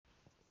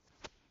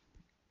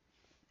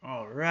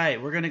All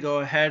right, we're going to go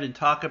ahead and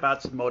talk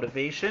about some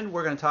motivation.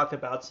 We're going to talk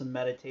about some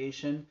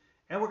meditation,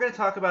 and we're going to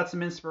talk about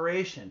some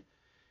inspiration.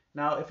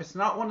 Now, if it's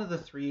not one of the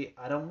three,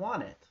 I don't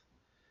want it.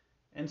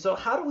 And so,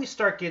 how do we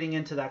start getting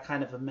into that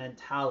kind of a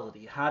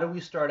mentality? How do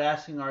we start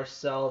asking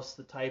ourselves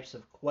the types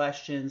of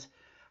questions?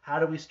 How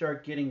do we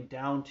start getting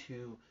down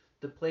to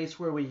the place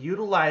where we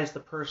utilize the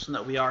person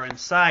that we are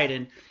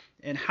inside?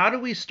 And how do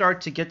we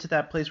start to get to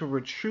that place where we're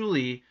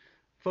truly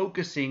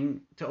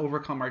focusing to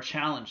overcome our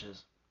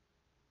challenges?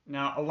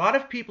 Now, a lot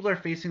of people are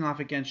facing off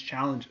against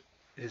challenges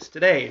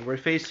today. We're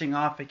facing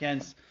off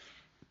against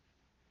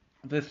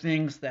the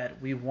things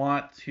that we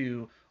want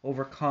to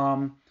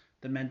overcome,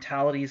 the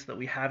mentalities that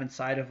we have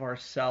inside of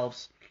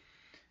ourselves.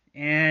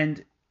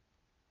 And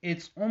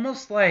it's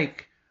almost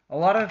like a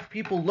lot of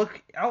people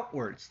look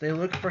outwards. They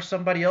look for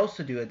somebody else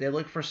to do it. They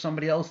look for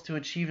somebody else to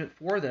achieve it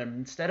for them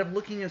instead of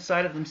looking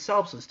inside of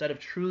themselves, instead of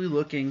truly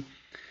looking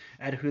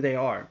at who they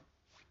are.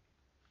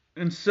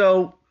 And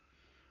so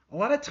a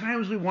lot of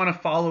times we want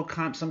to follow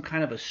some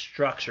kind of a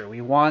structure.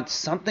 We want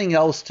something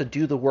else to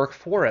do the work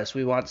for us.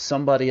 We want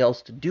somebody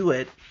else to do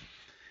it.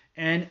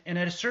 And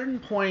at a certain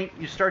point,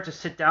 you start to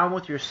sit down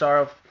with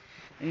yourself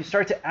and you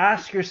start to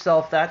ask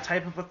yourself that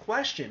type of a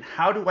question.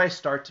 How do I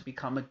start to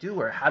become a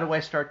doer? How do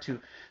I start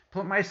to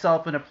put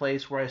myself in a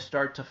place where I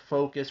start to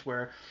focus,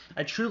 where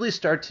I truly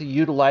start to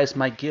utilize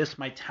my gifts,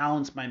 my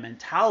talents, my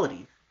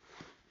mentality?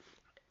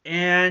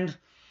 And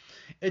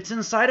it's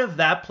inside of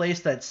that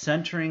place, that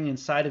centering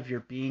inside of your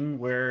being,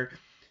 where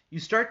you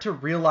start to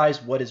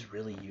realize what is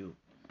really you.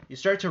 You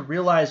start to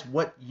realize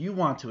what you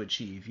want to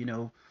achieve.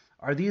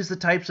 Are these the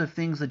types of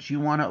things that you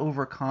want to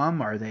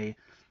overcome? Are they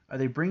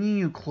bringing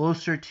you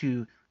closer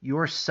to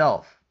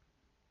yourself?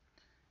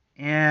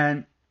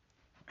 And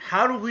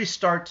how do we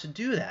start to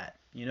do that?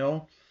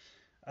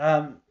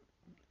 Um,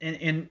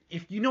 and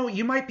if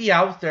you might be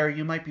out there,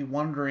 you might be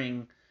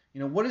wondering,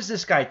 what is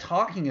this guy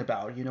talking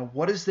about?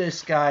 What is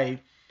this guy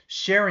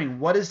sharing?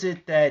 What is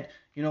it that,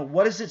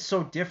 what is it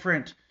so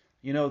different,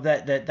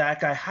 that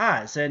guy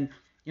has? And,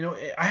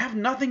 I have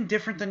nothing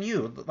different than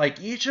you.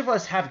 Like, each of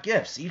us have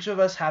gifts. Each of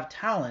us have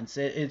talents.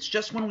 It's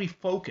just when we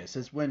focus,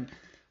 it's when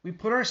we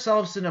put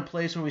ourselves in a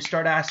place where we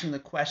start asking the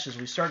questions,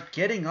 we start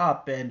getting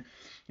up. And,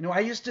 I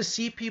used to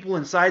see people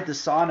inside the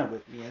sauna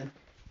with me,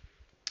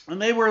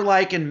 and they were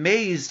like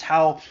amazed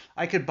how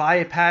I could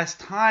bypass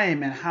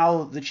time and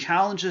how the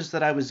challenges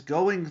that I was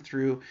going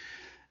through,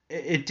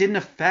 it didn't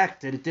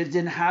affect it. It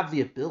didn't have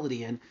the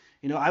ability. And,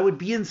 I would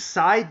be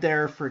inside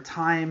there for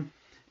time,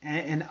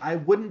 and I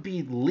wouldn't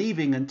be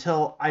leaving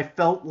until I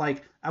felt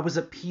like I was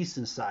at peace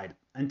inside,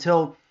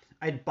 until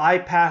I'd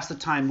bypassed the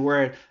time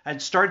where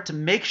I'd started to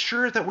make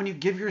sure that when you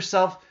give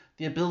yourself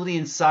the ability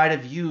inside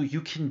of you,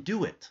 you can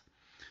do it.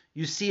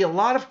 You see, a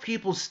lot of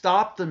people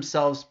stop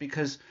themselves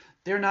because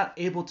they're not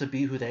able to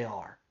be who they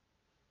are.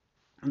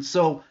 And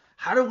so,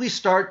 how do we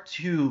start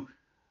to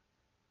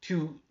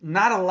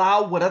not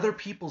allow what other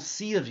people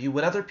see of you,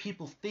 what other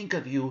people think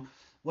of you,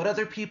 what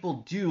other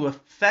people do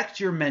affect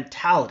your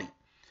mentality?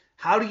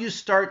 How do you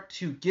start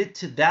to get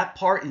to that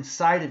part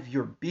inside of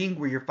your being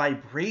where your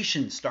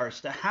vibration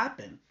starts to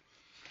happen?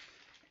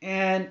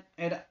 And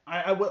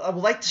I would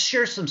like to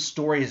share some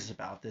stories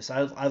about this.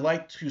 I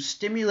like to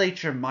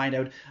stimulate your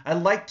mind.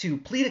 I'd like to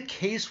plead a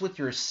case with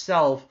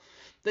yourself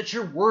that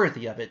you're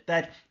worthy of it,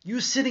 that you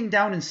sitting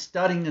down and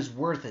studying is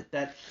worth it,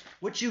 that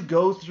what you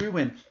go through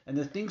and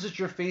the things that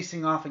you're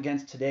facing off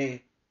against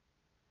today,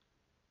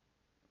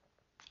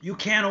 you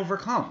can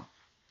overcome.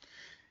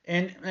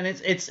 And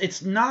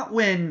it's not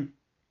when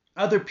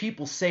other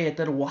people say it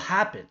that it will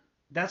happen.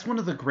 That's one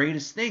of the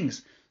greatest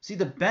things. See,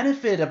 the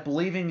benefit of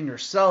believing in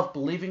yourself,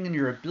 believing in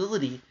your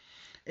ability,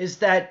 is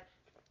that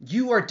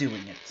you are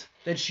doing it.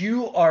 That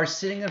you are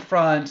sitting in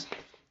front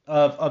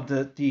of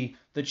the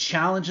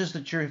challenges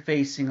that you're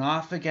facing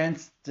off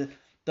against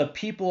the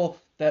people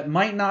that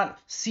might not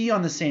see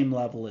on the same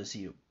level as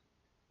you.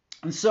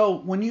 And so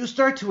when you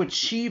start to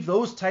achieve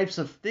those types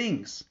of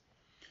things,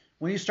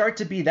 when you start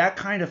to be that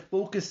kind of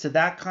focused to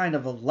that kind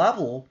of a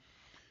level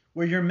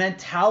where your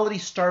mentality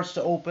starts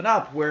to open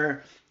up,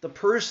 where the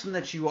person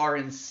that you are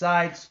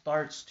inside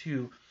starts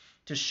to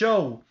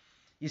show.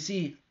 You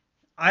see,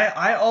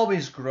 I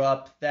always grew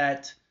up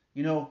that,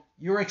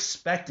 you're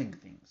expecting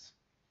things.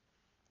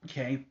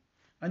 Okay?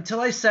 Until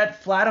I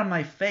sat flat on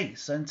my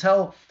face,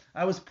 until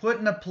I was put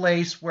in a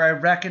place where I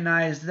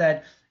recognized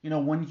that,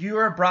 when you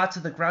are brought to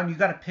the ground, you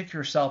got to pick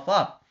yourself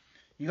up.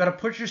 You got to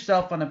put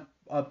yourself on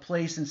a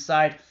place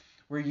inside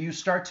where you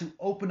start to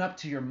open up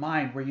to your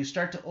mind, where you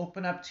start to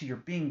open up to your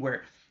being,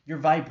 where your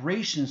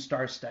vibration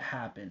starts to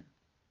happen.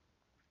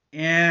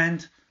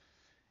 And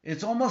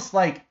it's almost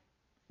like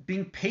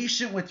being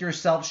patient with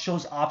yourself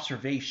shows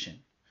observation.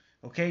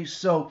 Okay,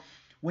 so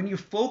when you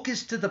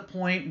focus to the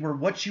point where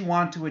what you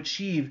want to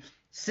achieve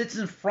sits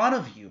in front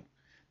of you,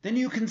 then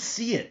you can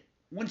see it.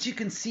 Once you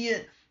can see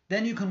it,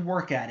 then you can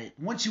work at it.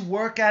 Once you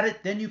work at it,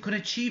 then you can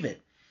achieve it.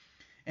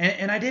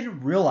 And I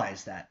didn't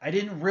realize that. I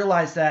didn't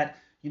realize that,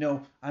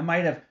 I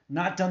might have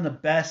not done the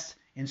best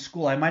in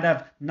school. I might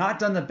have not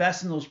done the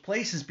best in those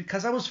places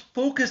because I was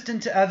focused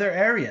into other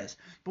areas.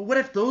 But what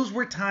if those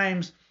were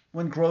times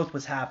when growth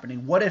was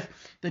happening? What if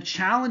the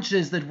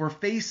challenges that we're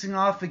facing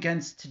off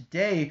against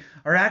today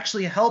are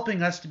actually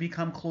helping us to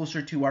become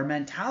closer to our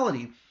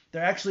mentality?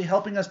 They're actually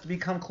helping us to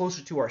become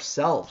closer to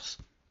ourselves.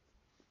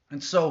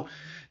 And so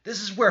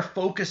this is where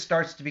focus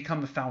starts to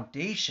become a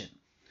foundation.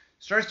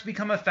 Starts to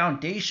become a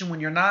foundation when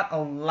you're not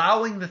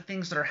allowing the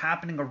things that are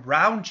happening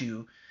around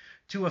you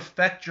to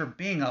affect your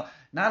being,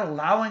 not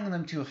allowing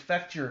them to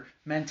affect your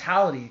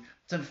mentality,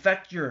 to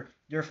affect your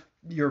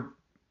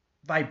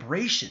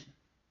vibration.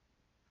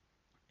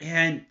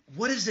 And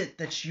what is it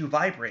that you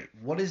vibrate?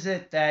 What is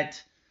it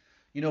that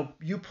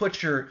you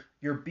put your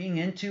being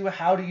into?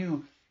 How do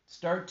you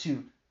start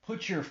to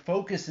put your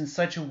focus in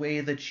such a way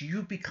that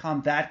you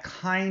become that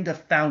kind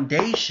of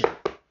foundation,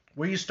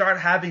 where you start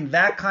having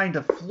that kind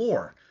of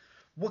floor?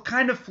 What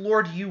kind of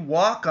floor do you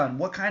walk on?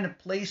 What kind of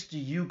place do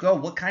you go?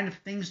 What kind of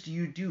things do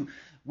you do?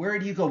 Where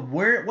do you go?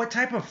 What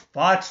type of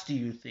thoughts do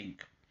you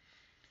think?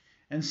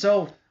 And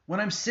so when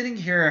I'm sitting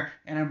here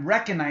and I'm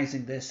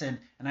recognizing this, and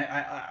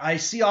I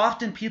see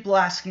often people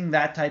asking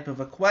that type of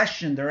a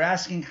question. They're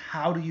asking,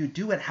 how do you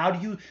do it? How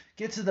do you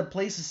get to the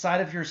place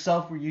inside of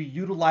yourself where you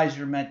utilize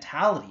your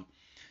mentality?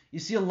 You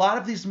see a lot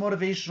of these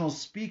motivational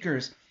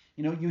speakers,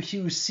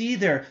 you see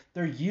their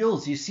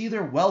yields, you see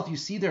their wealth, you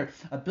see their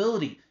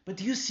ability, but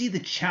do you see the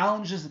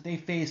challenges that they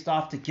faced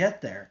off to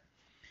get there?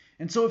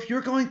 And so if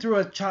you're going through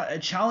a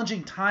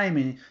challenging time,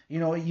 and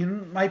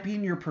you might be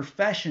in your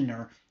profession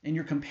or in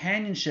your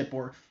companionship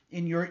or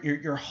in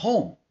your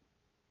home,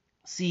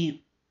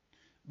 see,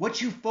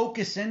 what you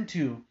focus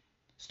into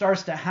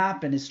starts to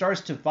happen. It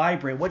starts to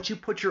vibrate. What you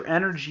put your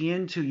energy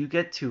into, you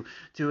get to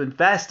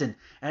invest in.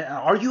 And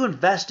are you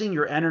investing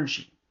your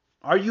energy?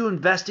 Are you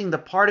investing the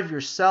part of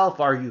yourself?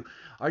 Are you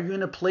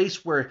in a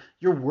place where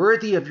you're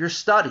worthy of your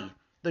study,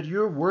 that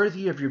you're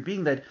worthy of your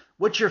being, that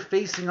what you're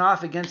facing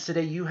off against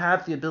today, you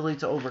have the ability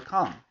to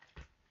overcome?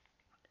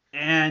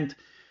 And,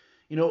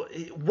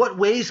 what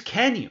ways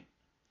can you?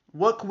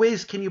 What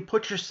ways can you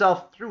put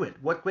yourself through it?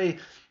 What way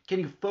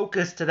can you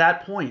focus to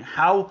that point?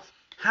 How,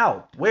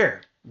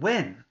 where,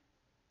 when?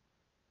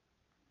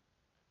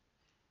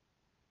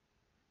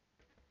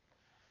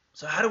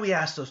 So how do we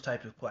ask those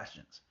type of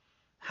questions?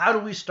 How do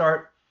we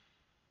start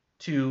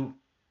to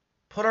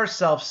put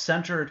ourselves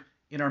centered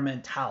in our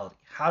mentality?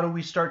 How do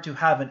we start to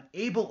have an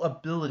able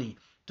ability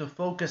to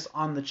focus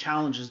on the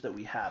challenges that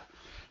we have?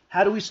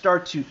 How do we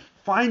start to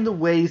find the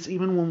ways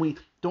even when we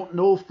don't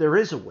know if there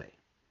is a way?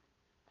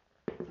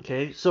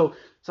 Okay, so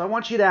I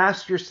want you to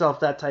ask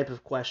yourself that type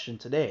of question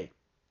today.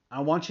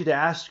 I want you to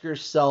ask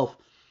yourself,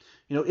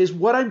 is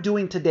what I'm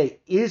doing today,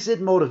 is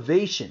it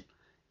motivation?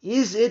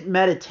 Is it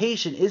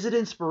meditation? Is it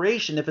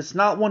inspiration? If it's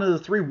not one of the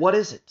three, what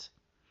is it?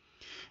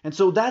 And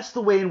so that's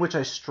the way in which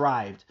I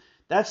strived.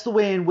 That's the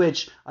way in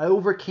which I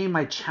overcame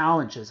my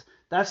challenges.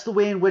 That's the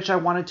way in which I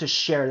wanted to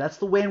share. That's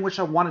the way in which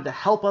I wanted to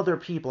help other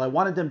people. I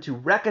wanted them to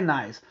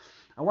recognize.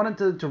 I wanted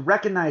them to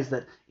recognize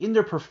that in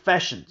their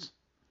professions,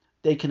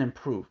 they can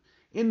improve.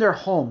 In their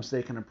homes,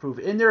 they can improve.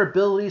 In their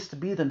abilities to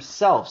be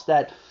themselves.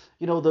 That,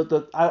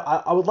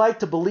 I would like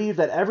to believe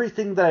that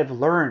everything that I've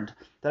learned,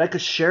 that I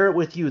could share it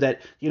with you,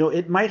 that,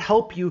 it might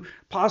help you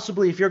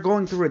possibly if you're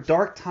going through a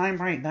dark time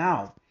right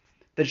now,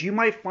 that you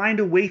might find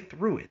a way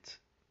through it.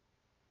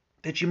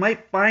 That you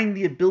might find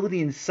the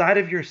ability inside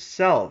of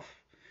yourself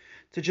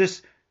to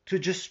just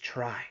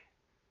try,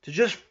 to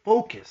just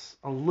focus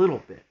a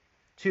little bit,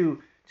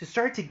 to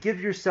start to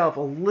give yourself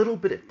a little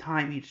bit of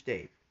time each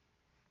day,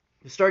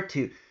 to start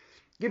to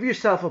give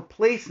yourself a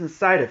place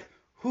inside of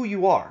who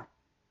you are,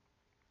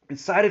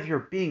 inside of your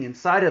being,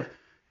 inside of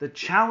the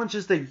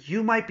challenges that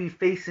you might be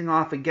facing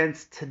off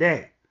against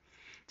today.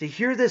 To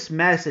hear this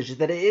message,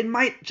 that it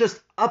might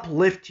just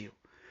uplift you,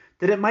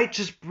 that it might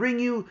just bring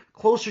you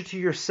closer to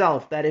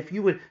yourself, that if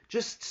you would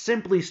just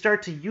simply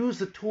start to use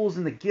the tools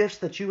and the gifts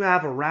that you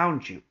have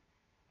around you,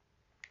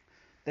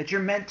 that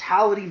your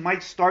mentality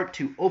might start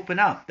to open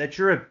up, that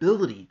your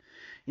ability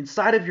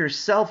inside of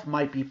yourself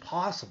might be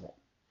possible.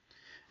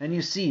 And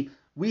you see,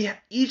 we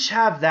each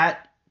have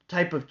that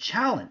type of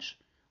challenge.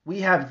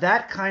 We have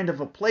that kind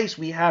of a place.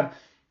 We have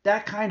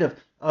that kind of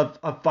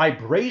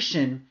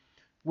vibration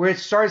where it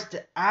starts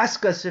to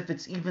ask us if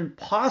it's even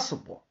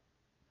possible.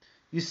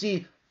 You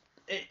see,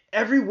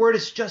 every word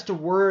is just a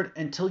word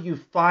until you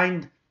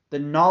find the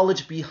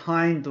knowledge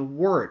behind the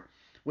word.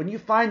 When you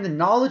find the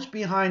knowledge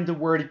behind the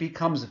word, it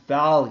becomes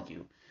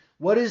value.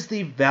 What is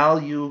the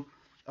value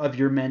of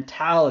your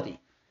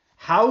mentality?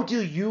 How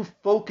do you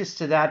focus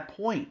to that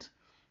point?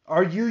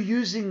 Are you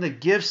using the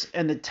gifts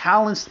and the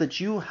talents that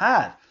you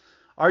have?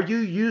 Are you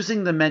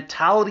using the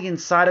mentality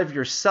inside of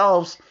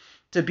yourselves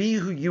to be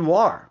who you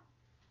are?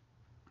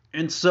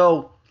 And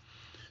so,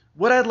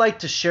 what I'd like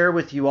to share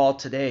with you all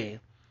today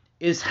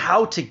is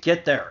how to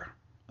get there,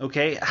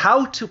 okay?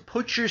 How to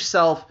put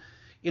yourself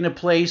in a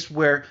place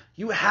where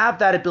you have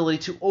that ability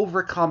to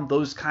overcome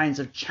those kinds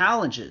of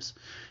challenges.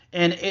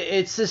 And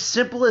it's as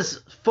simple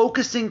as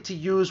focusing to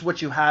use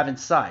what you have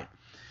inside.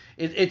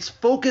 It's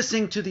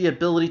focusing to the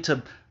ability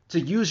to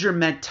use your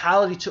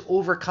mentality to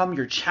overcome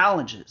your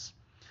challenges.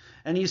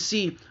 And you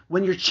see,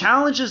 when your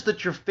challenges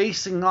that you're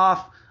facing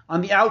off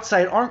on the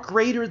outside aren't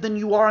greater than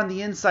you are on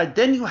the inside,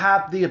 then you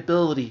have the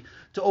ability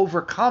to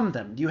overcome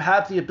them. You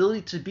have the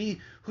ability to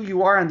be who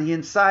you are on the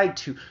inside,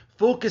 to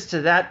focus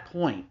to that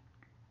point.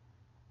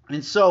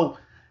 And so,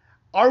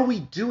 are we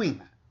doing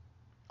that?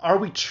 Are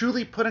we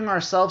truly putting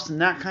ourselves in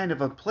that kind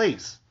of a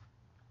place?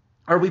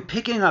 Are we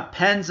picking up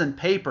pens and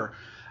paper?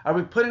 Are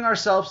we putting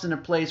ourselves in a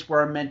place where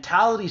our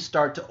mentalities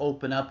start to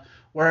open up,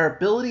 where our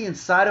ability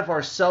inside of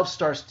ourselves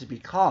starts to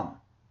become?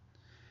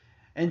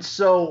 And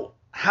so,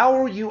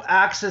 how are you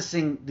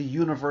accessing the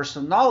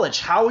universal knowledge?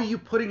 How are you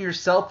putting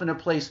yourself in a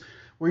place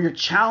where your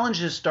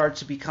challenges start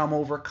to become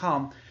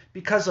overcome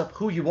because of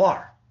who you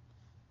are?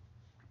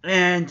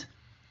 And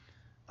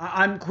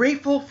I'm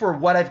grateful for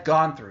what I've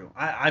gone through.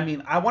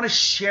 I want to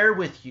share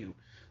with you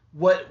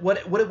what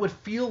it would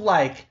feel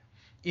like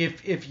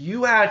if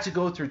you had to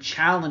go through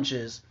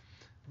challenges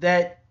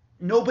that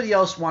nobody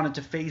else wanted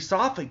to face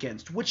off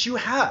against, which you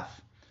have.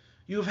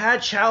 You've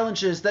had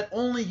challenges that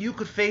only you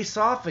could face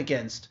off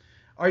against.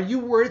 Are you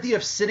worthy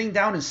of sitting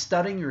down and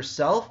studying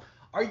yourself?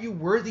 Are you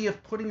worthy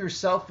of putting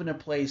yourself in a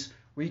place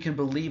where you can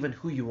believe in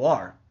who you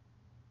are?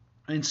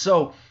 And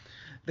so,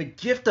 the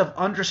gift of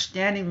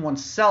understanding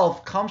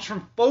oneself comes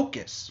from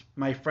focus,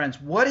 my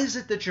friends. What is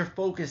it that you're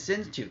focused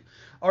into?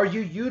 Are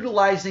you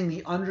utilizing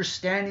the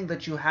understanding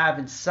that you have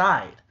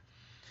inside?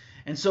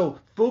 And so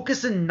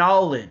focus in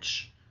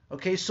knowledge.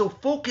 Okay, so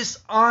focus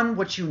on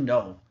what you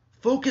know.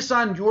 Focus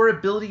on your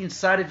ability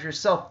inside of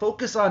yourself.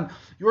 Focus on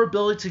your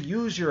ability to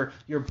use your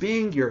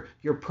being,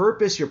 your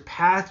purpose, your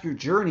path, your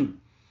journey.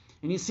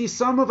 And you see,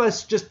 some of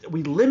us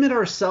we limit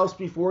ourselves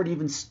before it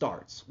even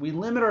starts. We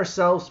limit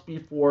ourselves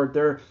before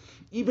there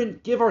even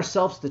give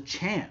ourselves the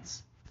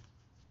chance.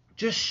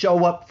 Just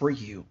show up for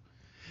you.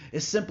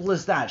 As simple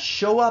as that.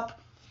 Show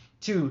up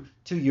to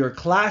your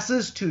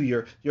classes, to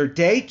your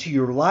day, to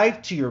your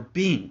life, to your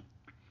being.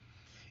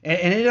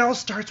 And it all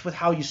starts with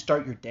how you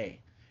start your day.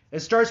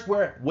 It starts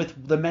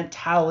with the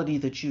mentality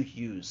that you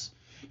use.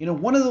 You know,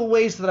 one of the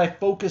ways that I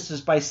focus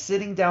is by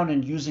sitting down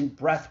and using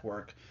breath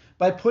work.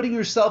 By putting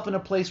yourself in a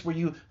place where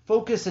you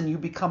focus and you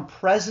become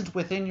present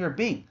within your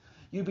being.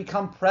 You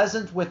become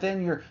present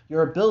within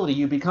your ability.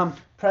 You become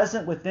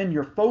present within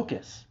your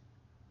focus.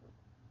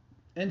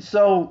 And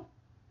so,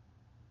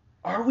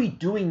 are we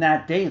doing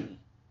that daily?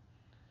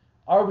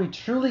 Are we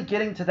truly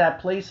getting to that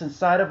place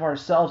inside of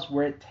ourselves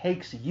where it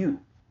takes you?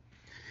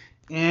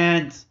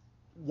 And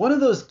one of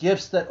those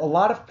gifts that a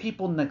lot of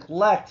people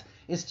neglect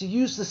is to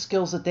use the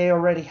skills that they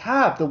already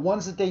have, the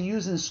ones that they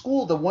use in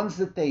school, the ones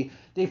that they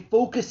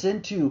focus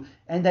into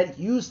and that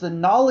use the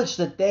knowledge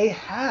that they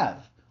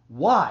have.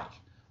 Why?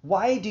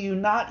 Why do you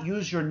not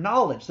use your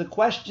knowledge, the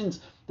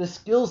questions, the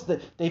skills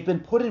that they've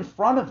been put in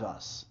front of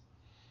us?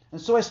 And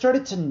so I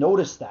started to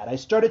notice that. I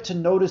started to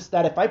notice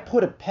that if I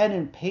put a pen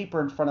and paper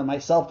in front of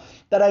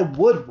myself, that I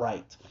would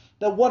write.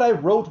 That what I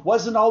wrote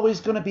wasn't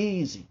always going to be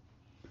easy.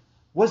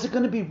 Was it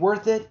going to be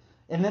worth it?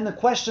 And then the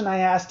question I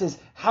asked is,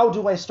 how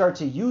do I start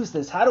to use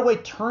this? How do I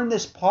turn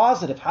this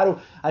positive? How do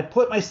I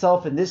put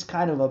myself in this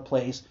kind of a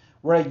place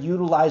where I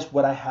utilize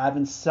what I have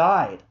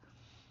inside?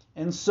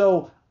 And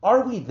so,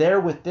 are we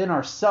there within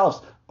ourselves?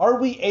 Are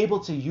we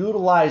able to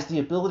utilize the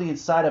ability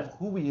inside of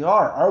who we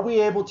are? Are we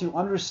able to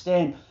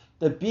understand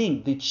the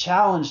being, the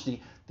challenge,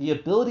 the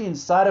ability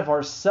inside of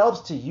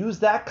ourselves to use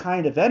that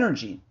kind of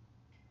energy?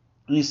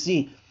 And you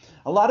see,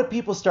 a lot of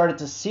people started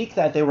to seek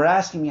that. They were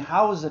asking me,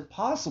 how is it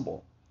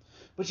possible?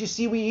 But you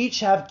see, we each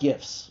have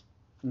gifts.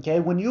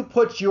 Okay? When you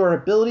put your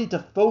ability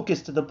to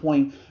focus to the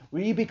point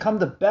where you become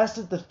the best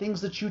at the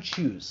things that you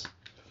choose,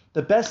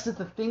 the best at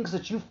the things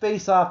that you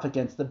face off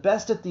against, the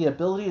best at the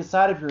ability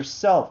inside of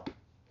yourself,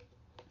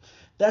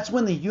 that's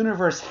when the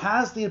universe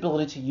has the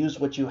ability to use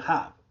what you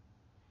have.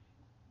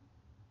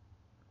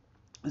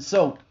 And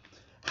so,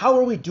 how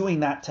are we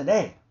doing that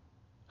today?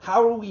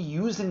 How are we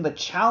using the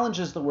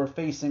challenges that we're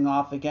facing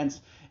off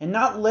against and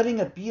not letting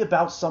it be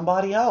about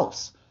somebody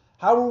else?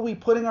 How are we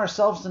putting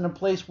ourselves in a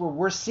place where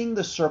we're seeing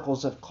the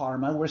circles of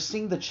karma, we're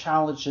seeing the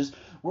challenges,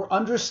 we're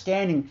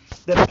understanding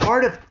that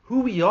part of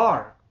who we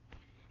are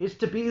is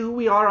to be who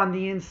we are on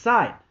the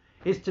inside,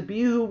 is to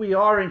be who we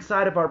are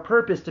inside of our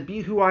purpose, to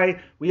be who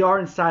we are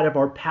inside of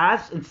our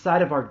paths,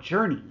 inside of our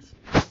journeys.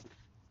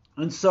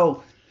 And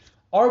so,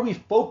 are we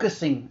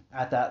focusing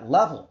at that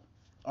level?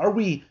 Are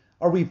we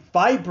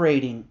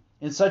vibrating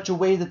in such a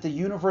way that the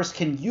universe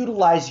can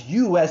utilize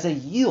you as a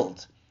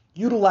yield,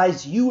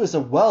 utilize you as a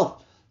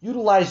wealth,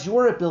 utilize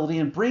your ability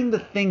and bring the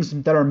things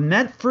that are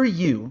meant for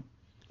you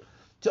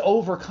to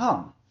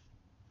overcome?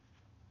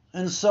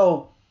 And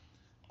so,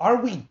 are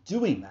we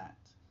doing that?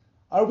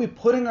 Are we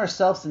putting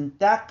ourselves in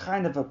that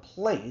kind of a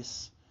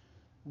place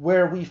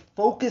where we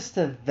focus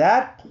to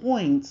that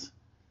point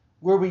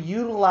where we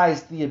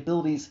utilize the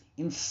abilities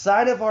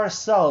inside of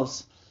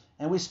ourselves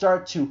and we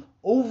start to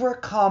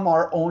overcome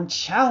our own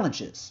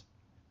challenges?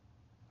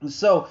 And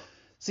so,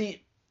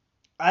 see,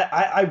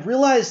 I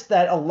realize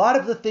that a lot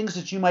of the things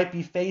that you might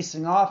be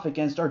facing off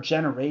against are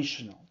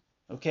generational.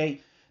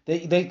 Okay,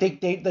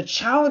 the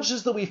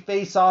challenges that we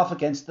face off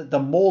against, the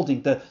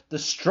molding, the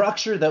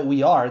structure that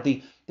we are,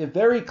 the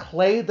very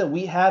clay that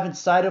we have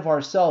inside of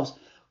ourselves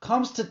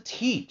comes to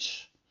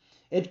teach.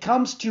 It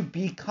comes to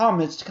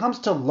become. It comes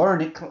to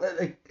learn.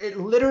 It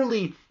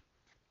literally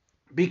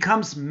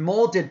becomes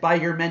molded by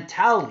your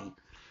mentality.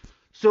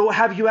 So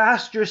have you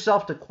asked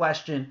yourself the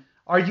question,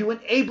 are you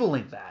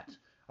enabling that?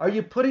 Are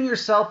you putting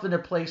yourself in a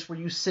place where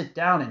you sit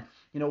down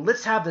and,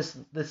 let's have this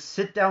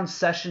sit down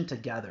session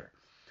together.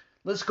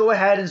 Let's go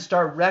ahead and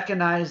start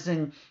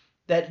recognizing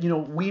that,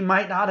 we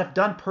might not have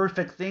done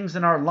perfect things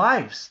in our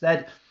lives,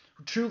 that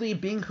truly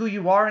being who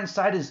you are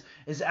inside is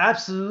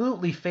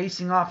absolutely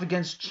facing off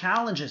against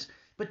challenges.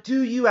 But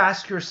do you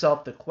ask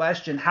yourself the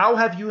question, how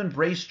have you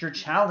embraced your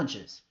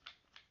challenges?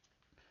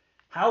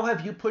 How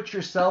have you put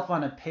yourself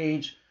on a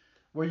page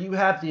where you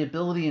have the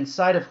ability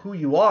inside of who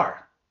you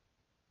are?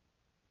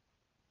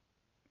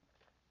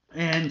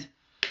 And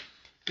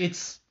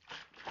it's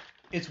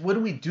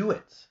when we do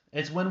it.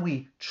 It's when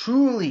we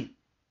truly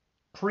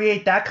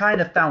create that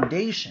kind of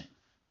foundation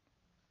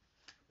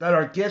that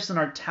our gifts and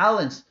our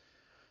talents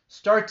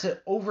start to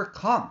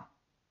overcome.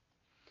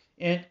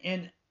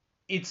 And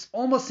it's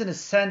almost in a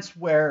sense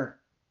where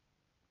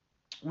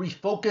we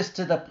focus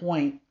to the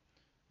point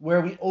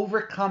where we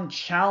overcome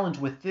challenge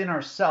within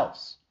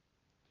ourselves.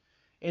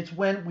 It's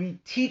when we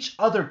teach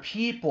other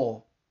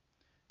people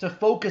to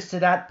focus to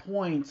that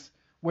point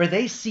where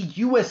they see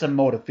you as a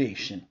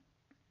motivation.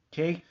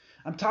 Okay?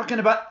 I'm talking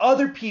about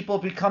other people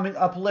becoming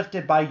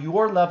uplifted by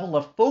your level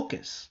of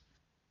focus.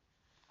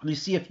 And you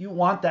see, if you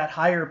want that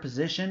higher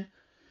position,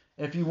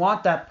 if you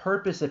want that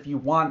purpose, if you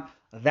want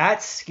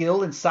that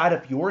skill inside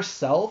of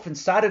yourself,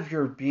 inside of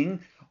your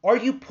being, are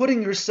you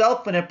putting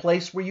yourself in a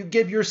place where you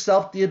give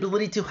yourself the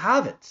ability to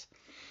have it?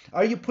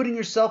 Are you putting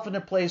yourself in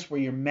a place where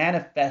you're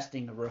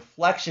manifesting a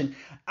reflection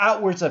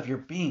outwards of your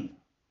being?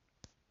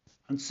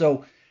 And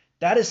so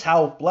that is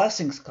how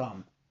blessings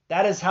come.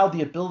 That is how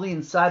the ability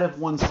inside of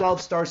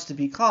oneself starts to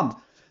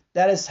become.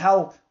 That is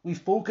how we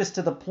focus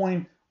to the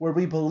point where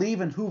we believe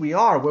in who we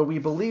are, where we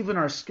believe in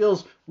our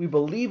skills, we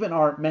believe in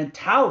our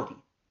mentality.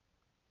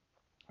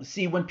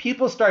 See, when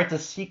people start to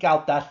seek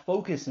out that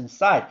focus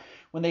inside,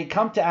 when they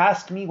come to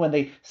ask me, when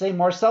they say,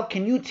 Marcel,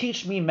 can you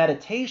teach me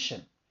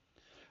meditation?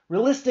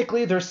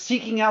 Realistically, they're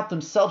seeking out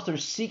themselves, they're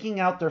seeking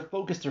out their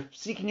focus, they're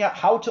seeking out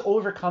how to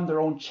overcome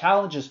their own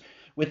challenges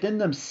within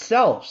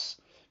themselves.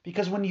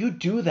 Because when you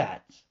do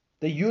that,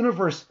 the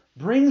universe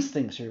brings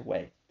things your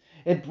way.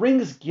 It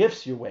brings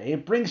gifts your way.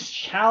 It brings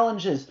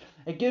challenges.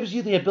 It gives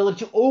you the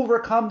ability to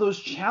overcome those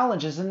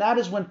challenges. And that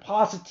is when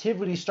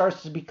positivity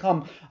starts to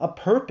become a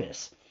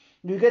purpose.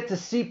 You get to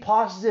see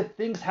positive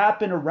things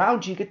happen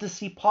around you. You get to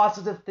see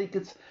positive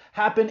things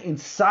happen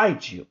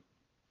inside you.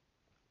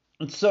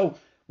 And so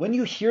when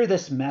you hear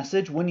this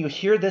message, when you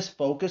hear this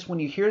focus, when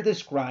you hear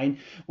this grind,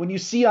 when you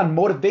see on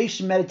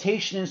Motivation,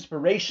 Meditation,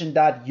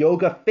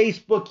 Inspiration.yoga,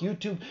 Facebook,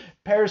 YouTube,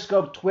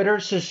 Periscope,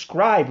 Twitter,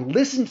 subscribe,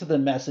 listen to the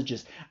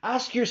messages.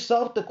 Ask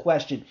yourself the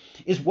question,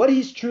 is what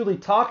he's truly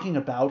talking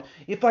about?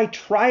 If I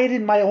try it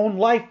in my own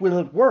life, will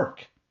it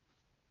work?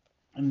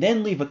 And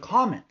then leave a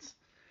comment.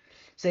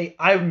 Say,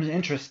 I'm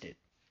interested.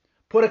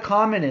 Put a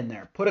comment in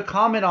there. Put a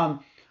comment on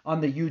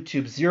the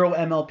YouTube,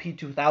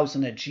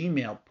 0MLP2000 at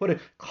Gmail. Put a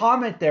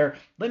comment there.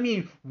 Let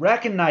me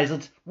recognize.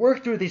 Let's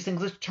work through these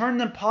things. Let's turn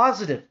them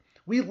positive.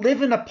 We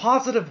live in a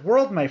positive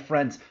world, my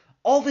friends.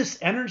 All this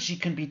energy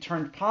can be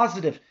turned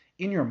positive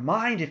in your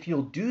mind if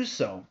you'll do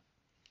so.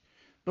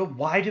 But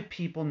why do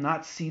people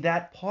not see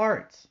that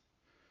part?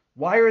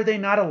 Why are they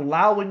not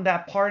allowing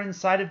that part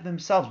inside of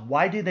themselves?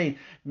 Why do they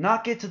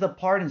not get to the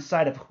part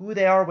inside of who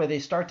they are where they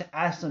start to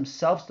ask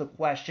themselves the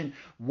question,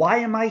 why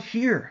am I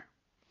here?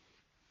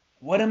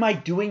 What am I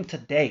doing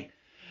today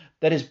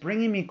that is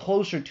bringing me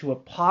closer to a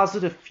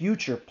positive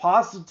future,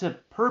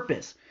 positive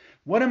purpose?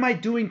 What am I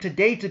doing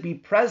today to be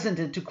present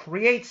and to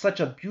create such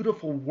a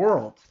beautiful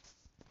world?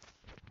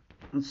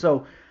 And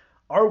so,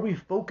 are we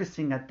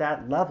focusing at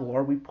that level?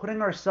 Are we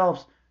putting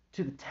ourselves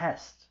to the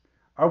test?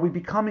 Are we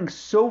becoming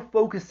so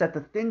focused that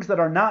the things that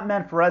are not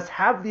meant for us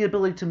have the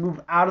ability to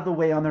move out of the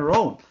way on their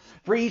own?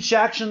 For each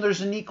action,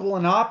 there's an equal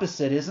and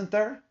opposite, isn't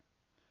there?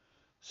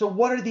 So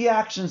what are the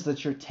actions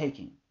that you're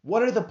taking?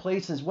 What are the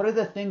places? What are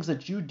the things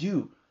that you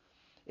do?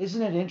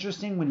 Isn't it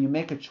interesting when you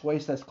make a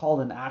choice that's called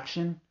an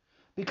action?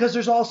 Because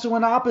there's also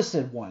an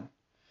opposite one.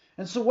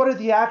 And so what are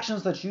the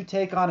actions that you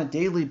take on a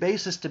daily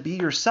basis to be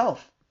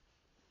yourself?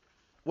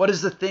 What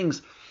is the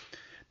things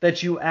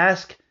that you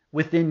ask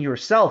within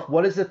yourself?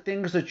 What is the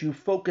things that you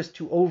focus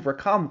to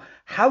overcome?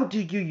 How do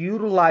you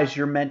utilize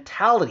your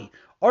mentality?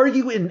 Are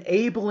you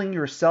enabling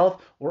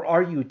yourself or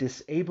are you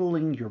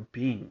disabling your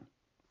being?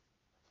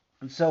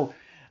 And so,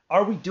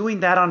 are we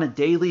doing that on a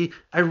daily?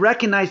 I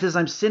recognize as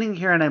I'm sitting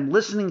here and I'm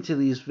listening to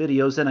these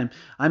videos and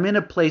I'm in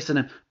a place and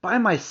I'm by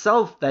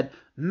myself that,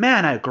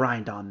 man, I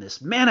grind on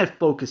this. Man, I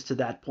focus to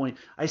that point.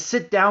 I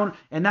sit down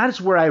and that is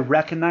where I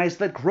recognize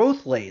that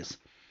growth lays.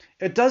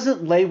 It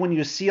doesn't lay when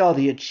you see all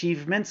the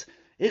achievements.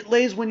 It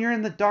lays when you're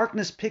in the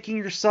darkness picking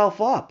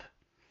yourself up.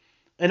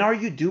 And are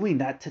you doing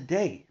that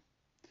today?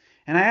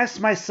 And I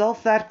asked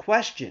myself that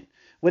question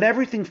when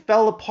everything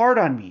fell apart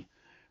on me,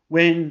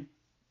 when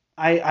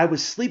I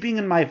was sleeping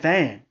in my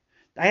van.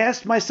 I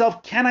asked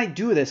myself, can I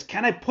do this?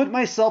 Can I put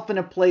myself in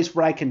a place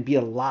where I can be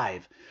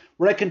alive,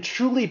 where I can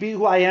truly be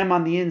who I am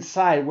on the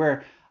inside,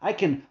 where I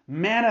can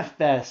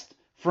manifest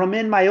from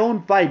in my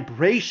own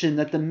vibration,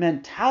 that the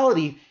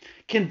mentality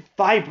can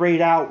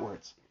vibrate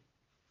outwards?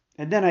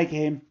 And then I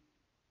came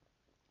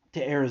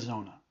to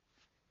Arizona.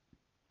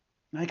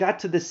 I got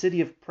to the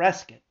city of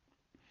Prescott.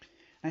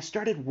 I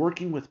started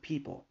working with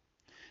people.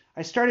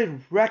 I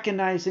started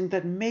recognizing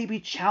that maybe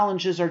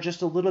challenges are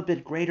just a little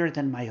bit greater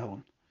than my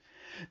own.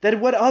 That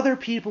what other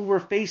people were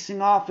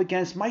facing off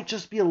against might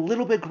just be a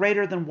little bit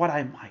greater than what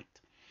I might.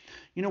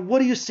 You know, what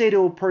do you say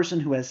to a person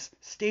who has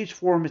stage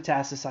 4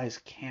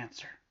 metastasized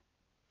cancer?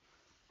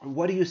 Or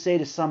what do you say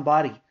to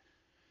somebody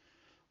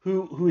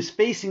who is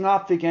facing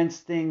off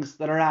against things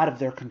that are out of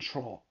their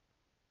control?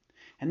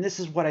 And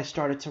this is what I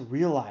started to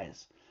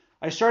realize.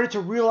 I started to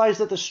realize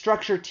that the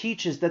structure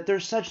teaches that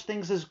there's such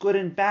things as good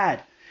and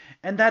bad.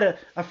 And that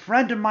a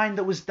friend of mine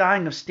that was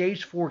dying of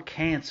stage 4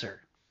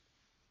 cancer,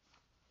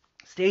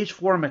 stage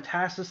 4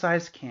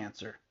 metastasized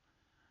cancer,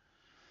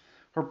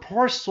 her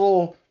poor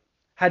soul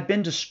had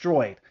been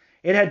destroyed.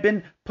 It had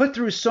been put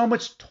through so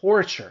much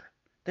torture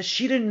that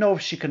she didn't know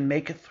if she could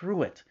make it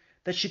through it,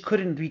 that she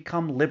couldn't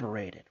become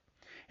liberated.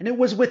 And it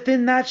was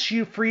within that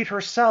she freed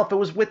herself. It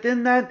was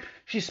within that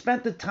she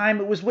spent the time.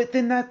 It was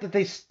within that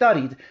they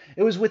studied.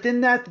 It was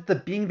within that the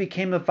being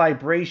became a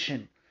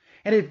vibration.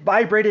 And it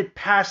vibrated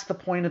past the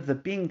point of the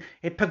being.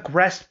 It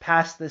progressed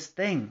past this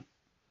thing.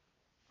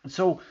 And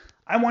so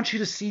I want you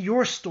to see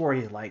your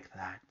story like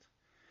that.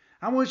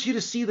 I want you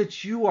to see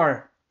that you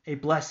are a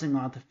blessing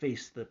on the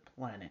face of the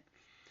planet.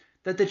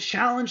 That the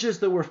challenges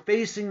that we're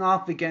facing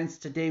off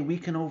against today, we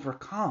can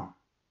overcome.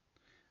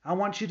 I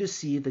want you to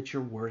see that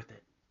you're worth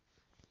it.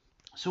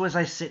 So as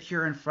I sit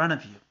here in front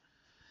of you,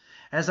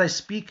 as I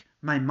speak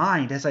my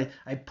mind, as I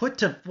put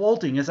to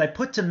folding, as I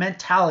put to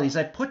mentalities,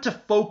 I put to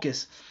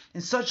focus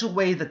in such a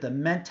way that the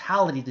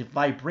mentality, the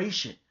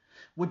vibration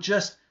would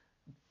just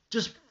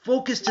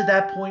focus to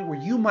that point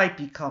where you might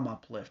become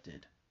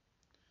uplifted,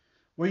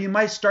 where you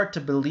might start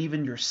to believe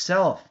in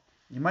yourself.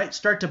 You might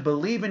start to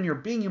believe in your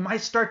being. You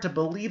might start to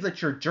believe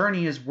that your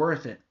journey is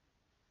worth it.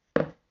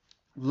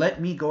 Let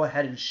me go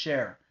ahead and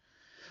share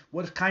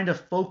what kind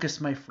of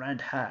focus my friend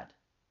had.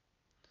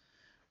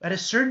 At a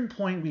certain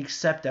point, we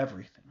accept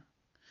everything.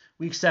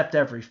 We accept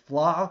every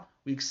flaw.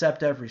 We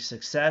accept every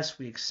success.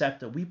 We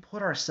accept that we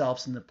put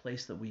ourselves in the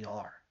place that we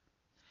are.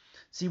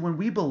 See, when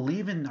we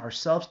believe in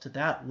ourselves to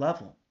that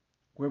level,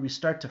 where we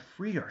start to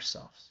free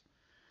ourselves,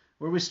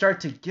 where we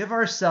start to give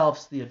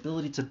ourselves the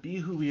ability to be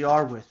who we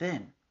are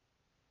within,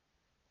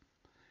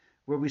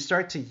 where we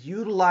start to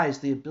utilize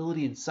the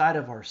ability inside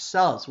of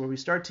ourselves, where we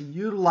start to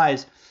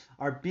utilize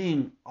our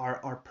being,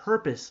 our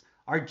purpose,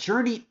 our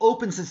journey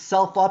opens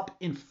itself up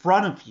in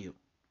front of you.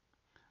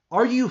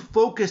 Are you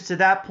focused to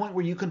that point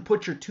where you can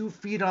put your 2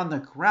 feet on the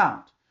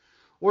ground?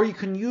 Or you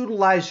can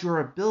utilize your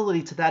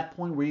ability to that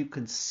point where you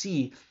can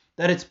see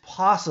that it's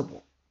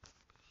possible.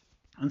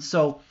 And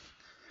so,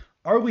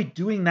 are we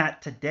doing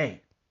that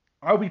today?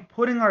 Are we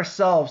putting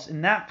ourselves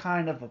in that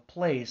kind of a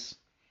place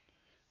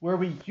where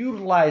we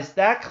utilize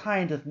that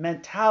kind of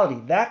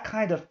mentality, that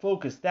kind of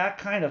focus, that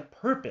kind of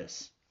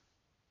purpose?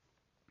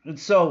 And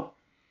so,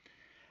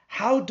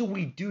 how do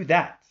we do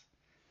that?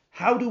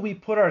 How do we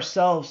put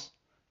ourselves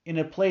in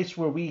a place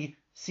where we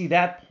see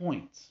that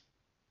point?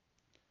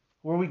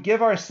 Where we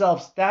give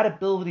ourselves that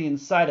ability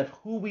inside of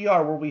who we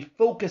are, where we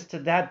focus to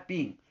that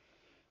being,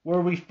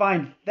 where we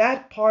find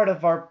that part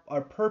of our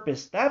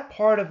purpose, that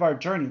part of our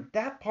journey,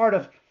 that part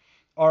of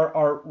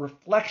our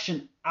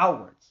reflection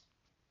outwards.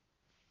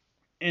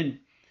 And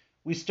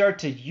we start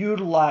to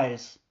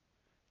utilize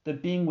the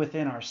being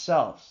within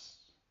ourselves.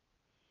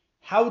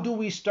 How do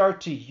we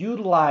start to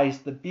utilize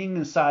the being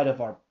inside of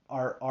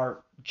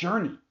our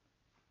journey?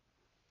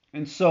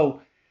 And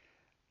so,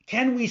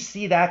 can we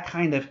see that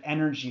kind of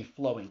energy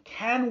flowing?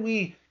 Can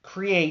we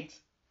create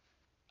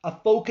a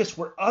focus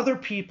where other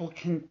people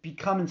can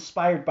become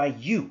inspired by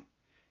you?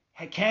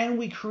 Can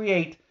we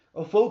create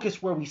a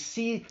focus where we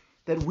see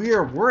that we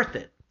are worth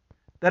it?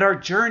 That our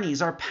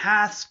journeys, our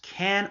paths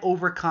can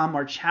overcome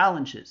our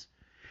challenges.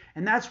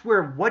 And that's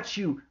where what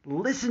you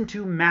listen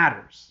to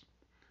matters.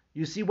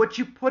 You see, what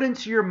you put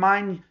into your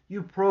mind,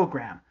 you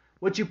program.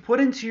 What you put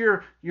into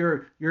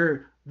your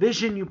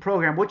vision, you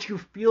program. What you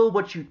feel,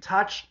 what you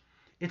touch,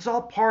 it's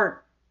all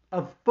part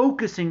of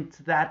focusing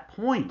to that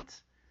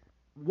point.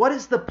 What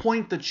is the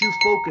point that you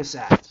focus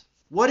at?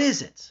 What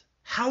is it?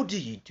 How do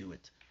you do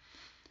it?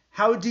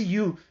 How do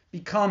you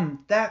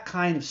become that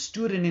kind of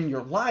student in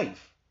your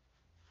life?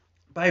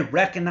 By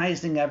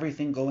recognizing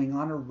everything going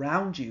on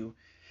around you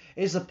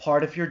is a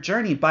part of your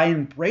journey, by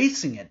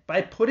embracing it,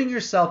 by putting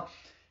yourself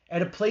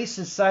at a place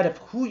inside of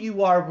who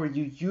you are where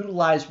you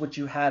utilize what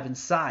you have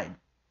inside.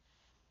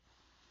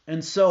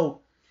 And so,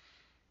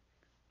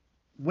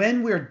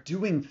 when we're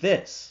doing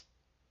this,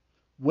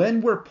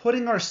 when we're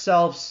putting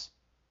ourselves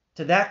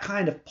to that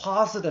kind of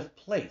positive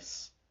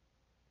place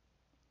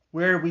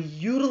where we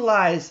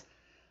utilize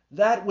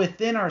that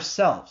within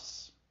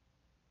ourselves,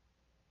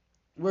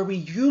 where we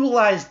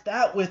utilize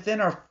that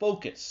within our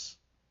focus,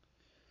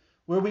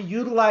 where we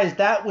utilize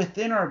that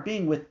within our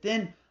being,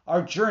 within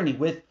our journey,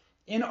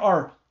 within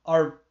our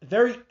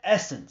very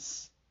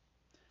essence,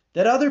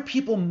 that other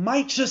people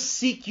might just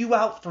seek you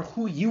out for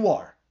who you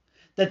are,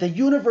 that the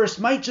universe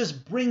might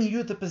just bring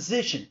you the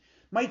position,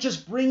 might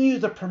just bring you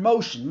the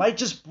promotion, might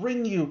just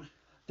bring you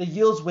the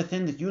yields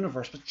within the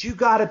universe. But you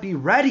got to be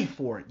ready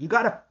for it. You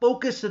got to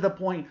focus to the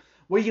point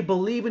where you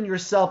believe in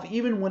yourself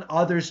even when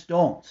others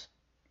don't.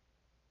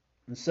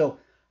 And so,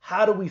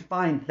 how do we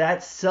find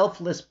that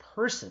selfless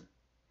person?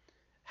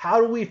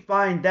 How do we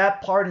find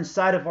that part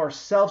inside of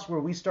ourselves where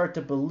we start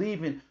to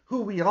believe in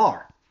who we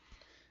are?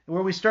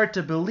 Where we start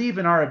to believe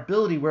in our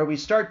ability, where we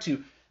start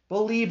to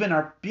believe in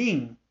our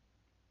being?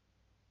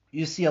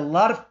 You see, a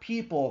lot of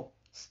people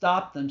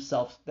stop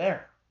themselves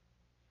there.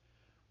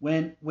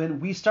 When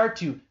we start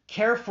to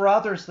care for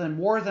others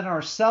more than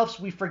ourselves,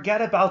 we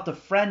forget about the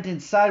friend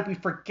inside. We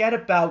forget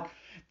about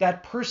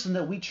that person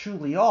that we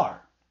truly are.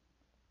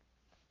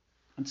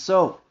 And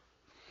so,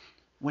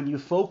 when you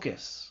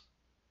focus,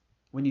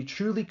 when you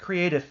truly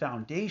create a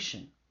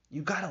foundation,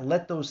 you got to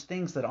let those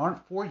things that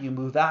aren't for you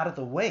move out of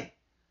the way.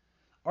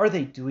 Are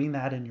they doing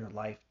that in your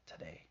life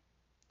today?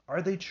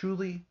 Are they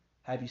truly?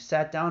 Have you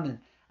sat down and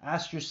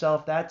asked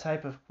yourself that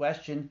type of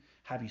question?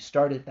 Have you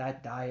started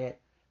that diet?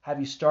 Have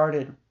you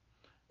started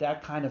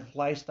that kind of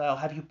lifestyle?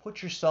 Have you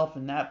put yourself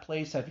in that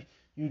place? Have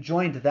you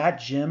joined that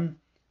gym?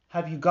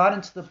 Have you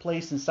gotten to the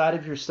place inside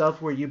of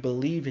yourself where you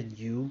believe in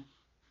you?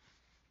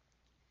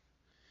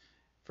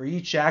 For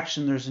each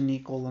action, there's an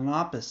equal and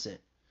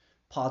opposite,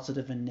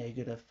 positive and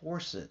negative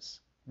forces.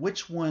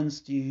 Which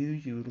ones do you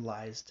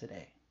utilize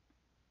today?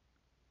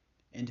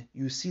 And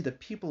you see the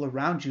people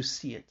around you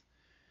see it.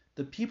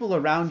 The people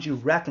around you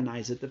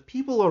recognize it. The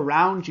people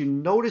around you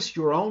notice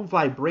your own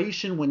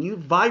vibration. When you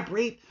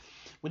vibrate,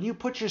 when you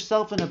put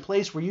yourself in a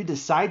place where you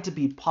decide to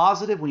be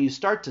positive, when you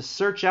start to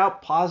search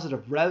out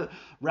positive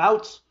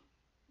routes,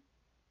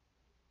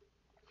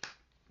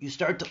 you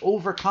start to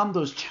overcome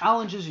those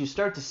challenges. You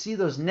start to see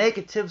those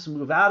negatives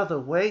move out of the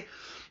way.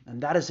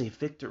 And that is a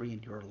victory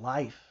in your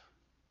life.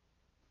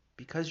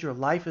 Because your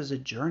life is a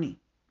journey.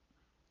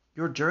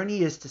 Your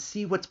journey is to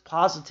see what's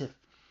positive,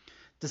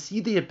 to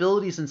see the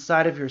abilities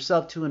inside of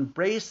yourself, to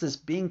embrace this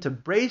being, to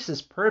embrace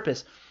this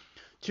purpose,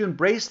 to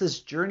embrace this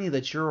journey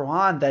that you're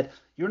on, that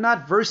you're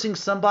not versing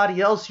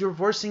somebody else, you're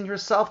versing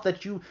yourself,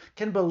 that you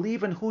can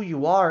believe in who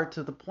you are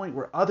to the point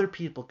where other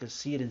people can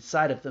see it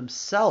inside of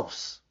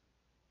themselves.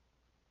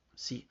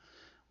 See,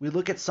 we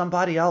look at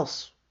somebody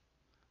else,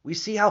 we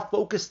see how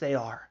focused they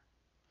are,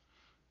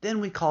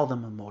 then we call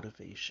them a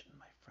motivation.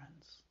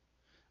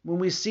 When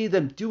we see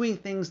them doing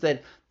things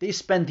that they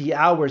spend the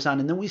hours on,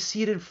 and then we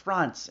see it in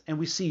France, and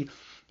we see,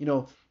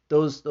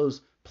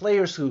 those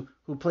players who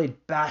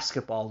played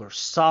basketball or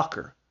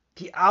soccer,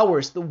 the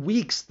hours, the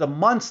weeks, the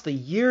months, the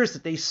years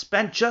that they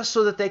spent just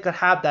so that they could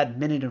have that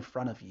minute in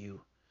front of you.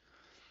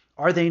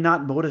 Are they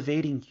not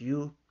motivating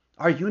you?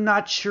 Are you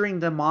not cheering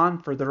them on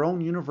for their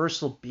own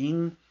universal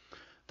being,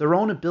 their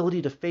own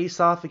ability to face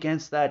off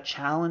against that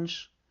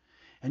challenge?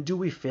 And do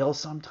we fail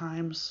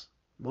sometimes?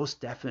 Most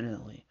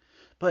definitely.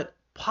 But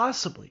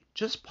possibly,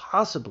 just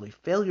possibly,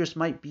 failures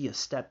might be a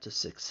step to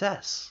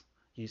success.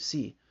 You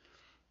see,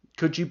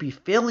 could you be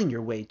failing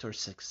your way towards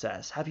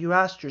success? Have you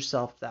asked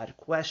yourself that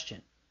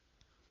question?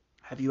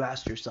 Have you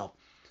asked yourself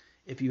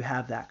if you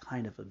have that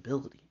kind of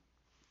ability?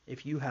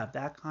 If you have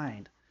that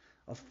kind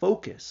of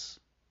focus?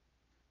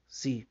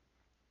 See,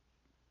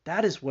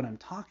 that is what I'm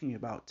talking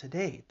about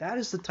today. That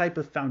is the type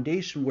of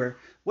foundation where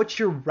what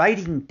you're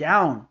writing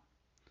down,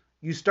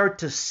 you start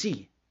to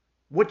see.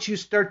 What you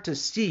start to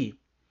see,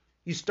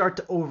 you start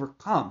to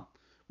overcome.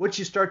 What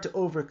you start to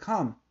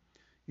overcome,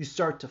 you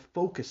start to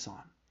focus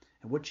on.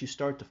 And what you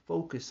start to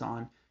focus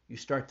on, you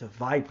start to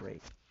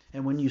vibrate.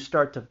 And when you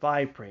start to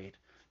vibrate,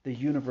 the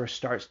universe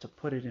starts to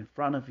put it in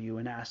front of you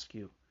and ask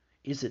you,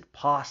 is it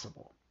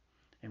possible?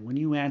 And when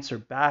you answer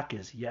back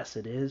as yes,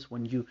 it is,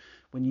 when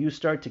you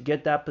start to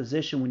get that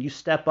position, when you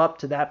step up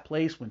to that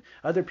place, when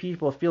other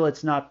people feel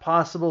it's not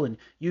possible, and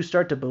you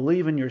start to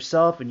believe in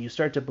yourself, and you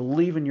start to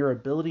believe in your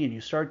ability, and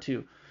you start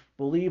to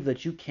believe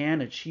that you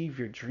can achieve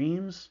your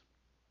dreams,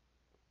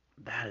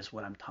 that is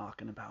what I'm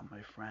talking about,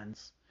 my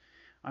friends.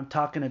 I'm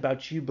talking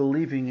about you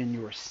believing in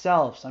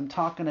yourselves. I'm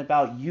talking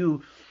about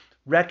you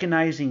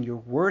recognizing you're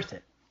worth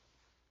it.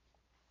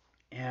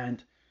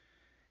 And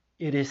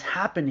it is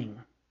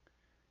happening.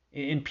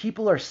 And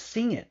people are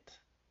seeing it.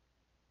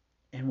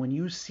 And when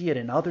you see it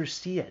and others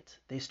see it,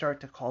 they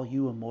start to call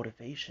you a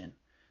motivation.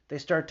 They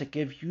start to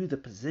give you the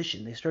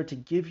position. They start to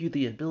give you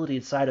the ability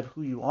inside of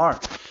who you are.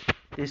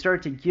 They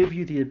start to give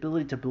you the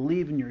ability to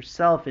believe in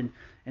yourself and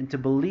to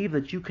believe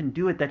that you can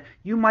do it, that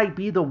you might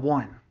be the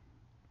one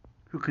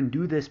who can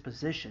do this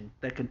position,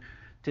 that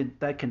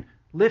can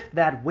lift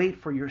that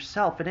weight for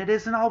yourself. And it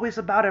isn't always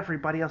about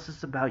everybody else.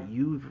 It's about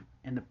you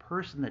and the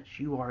person that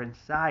you are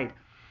inside.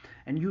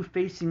 and you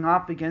facing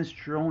off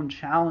against your own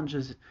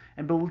challenges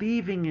and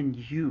believing in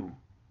you.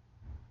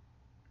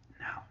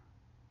 Now,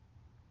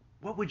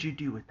 what would you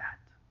do with that?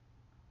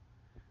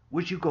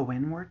 Would you go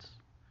inwards?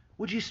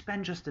 Would you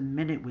spend just a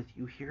minute with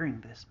you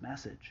hearing this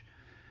message?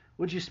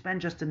 Would you spend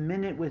just a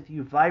minute with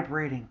you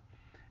vibrating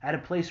at a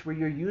place where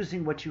you're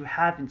using what you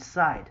have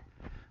inside,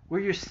 where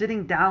you're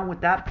sitting down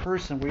with that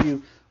person,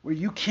 where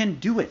you can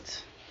do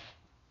it?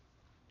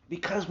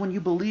 Because when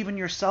you believe in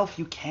yourself,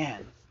 you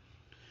can.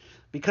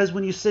 Because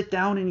when you sit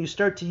down and you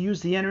start to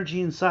use the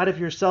energy inside of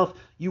yourself,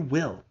 you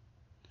will.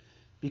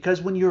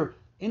 Because when you're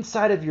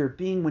inside of your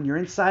being, when you're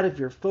inside of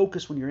your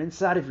focus, when you're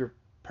inside of your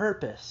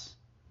purpose,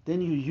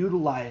 then you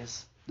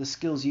utilize the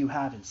skills you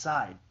have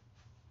inside.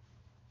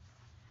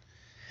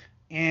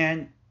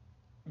 And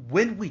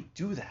when we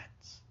do that,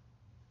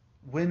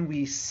 when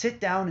we sit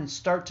down and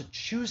start to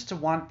choose to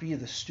want to be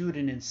the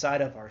student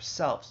inside of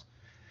ourselves,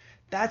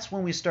 that's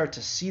when we start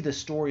to see the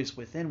stories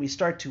within. We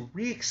start to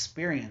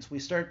re-experience. We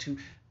start to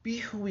be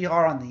who we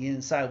are on the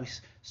inside. We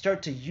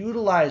start to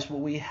utilize what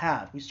we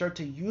have. We start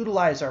to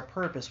utilize our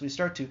purpose. We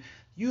start to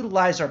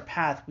utilize our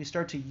path. We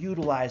start to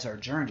utilize our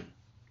journey.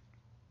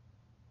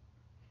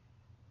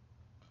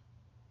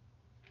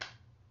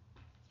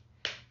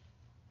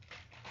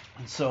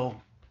 And so,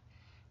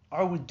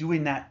 are we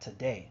doing that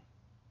today?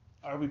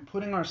 Are we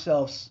putting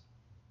ourselves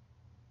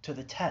to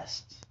the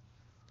test?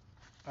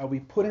 Are we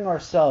putting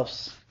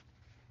ourselves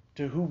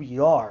to who we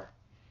are?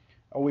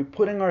 Are we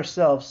putting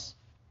ourselves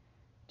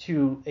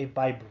to a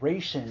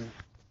vibration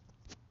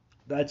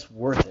that's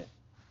worth it?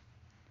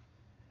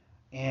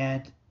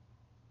 And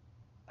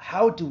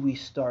how do we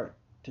start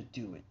to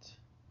do it?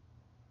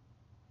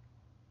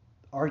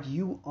 Are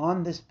you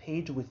on this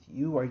page with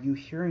you? Are you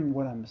hearing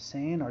what I'm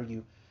saying? Are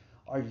you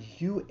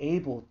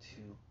able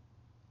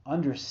to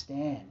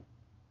understand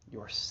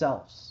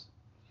yourselves?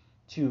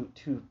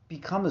 To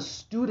become a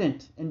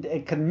student and a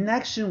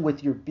connection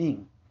with your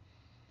being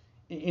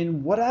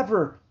in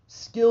whatever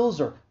skills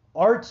or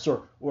arts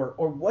or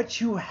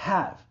what you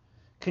have.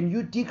 Can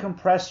you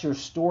decompress your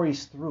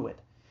stories through it?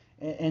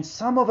 And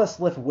some of us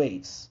lift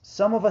weights,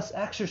 some of us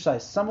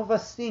exercise, some of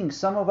us sing,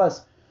 some of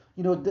us,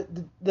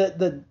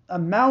 the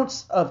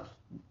amounts of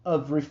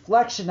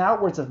reflection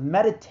outwards, of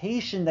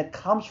meditation that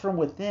comes from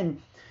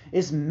within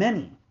is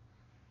many.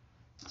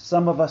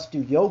 Some of us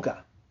do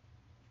yoga.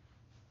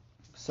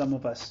 Some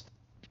of us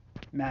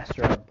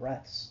master our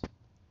breaths.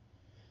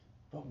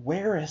 But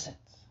where is it?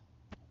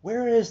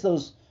 Where is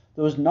those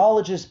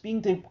knowledges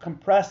being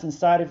compressed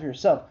inside of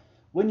yourself?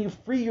 When you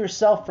free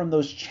yourself from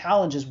those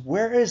challenges,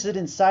 where is it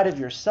inside of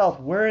yourself?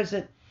 Where is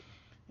it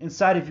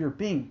inside of your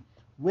being?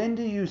 When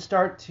do you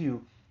start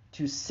to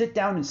sit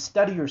down and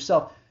study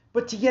yourself,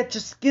 but to yet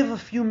just give a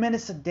few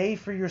minutes a day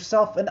for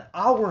yourself, an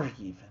hour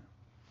even?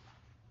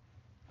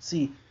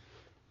 See,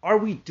 are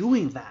we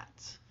doing that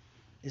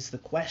is the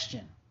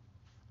question.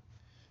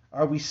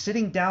 Are we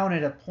sitting down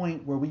at a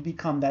point where we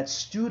become that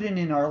student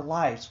in our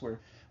lives, where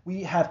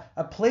we have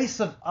a place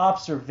of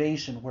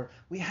observation, where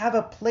we have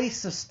a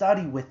place of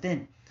study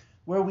within,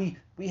 where we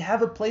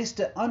have a place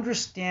to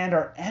understand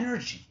our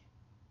energy,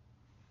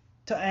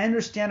 to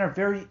understand our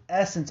very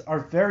essence, our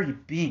very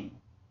being?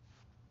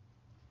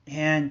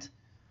 And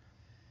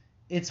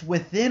it's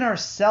within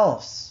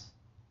ourselves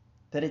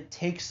that it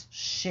takes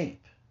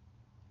shape.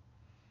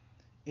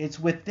 It's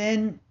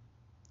within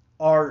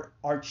our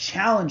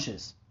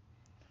challenges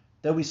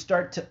that we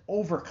start to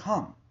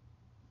overcome.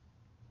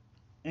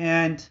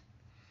 And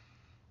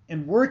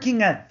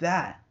working at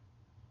that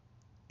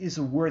is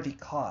a worthy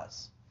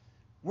cause.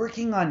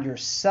 Working on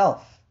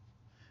yourself,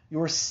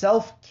 your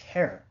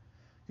self-care,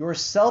 your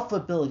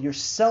self-ability, your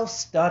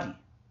self-study,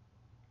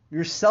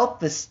 your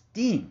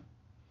self-esteem,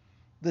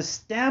 the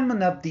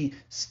stamina of the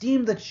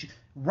steam that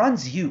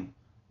runs you.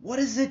 What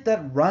is it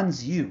that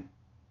runs you?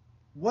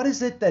 What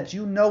is it that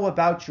you know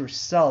about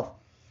yourself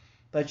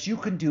that you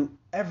can do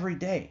every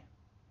day?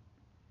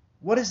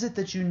 What is it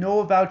that you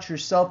know about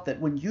yourself that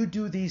when you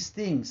do these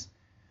things,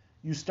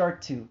 you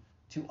start to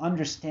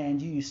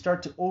understand you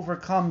start to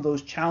overcome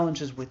those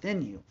challenges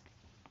within you?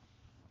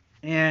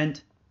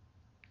 And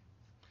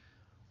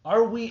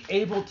are we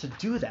able to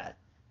do that?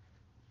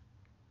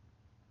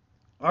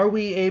 Are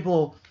we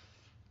able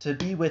to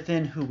be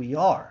within who we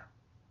are?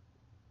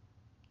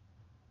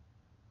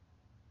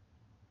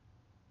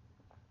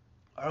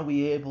 Are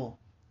we able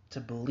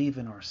to believe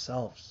in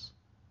ourselves?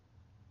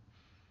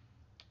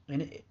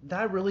 And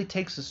that really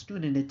takes a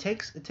student. It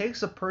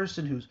takes a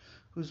person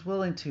who's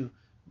willing to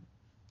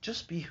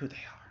just be who they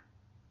are.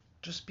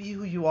 Just be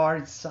who you are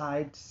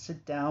inside, to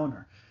sit down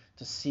or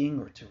to sing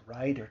or to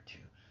write or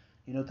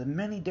to, the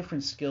many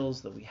different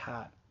skills that we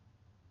have.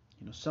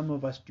 Some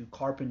of us do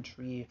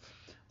carpentry,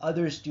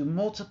 others do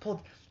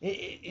multiple.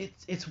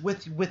 It's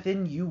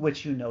within you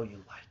what you know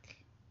you like.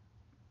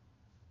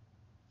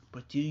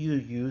 But do you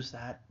use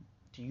that?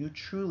 Do you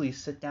truly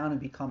sit down and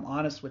become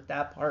honest with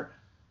that part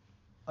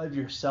of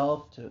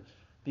yourself, to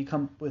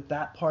become with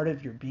that part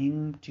of your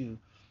being, to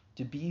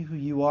be who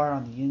you are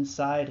on the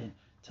inside, and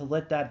to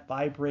let that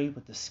vibrate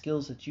with the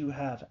skills that you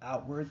have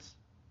outwards?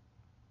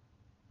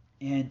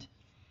 And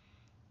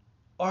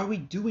are we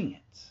doing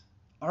it?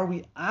 Are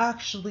we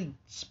actually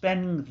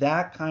spending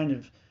that kind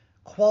of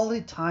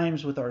quality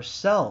times with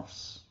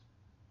ourselves?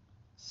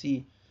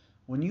 See,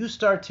 when you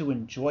start to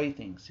enjoy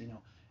things,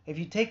 if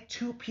you take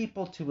two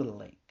people to a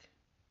lake,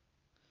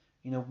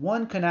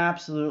 one can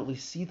absolutely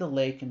see the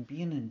lake and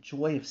be in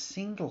enjoy of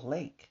seeing the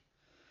lake.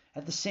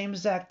 At the same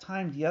exact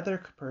time, the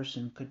other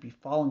person could be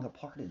falling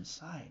apart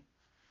inside.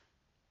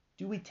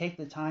 Do we take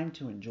the time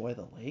to enjoy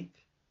the lake?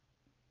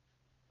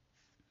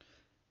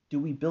 Do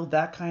we build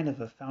that kind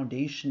of a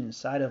foundation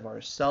inside of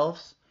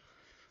ourselves?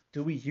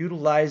 Do we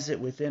utilize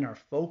it within our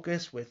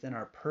focus, within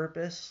our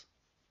purpose?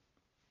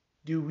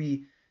 Do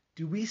we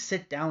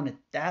sit down at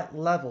that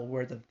level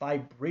where the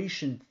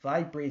vibration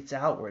vibrates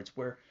outwards,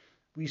 where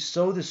we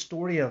sow the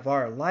story of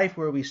our life,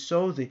 where we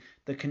sow the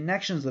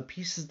connections, the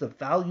pieces, the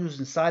values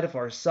inside of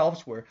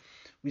ourselves, where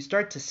we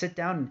start to sit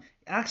down and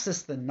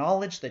access the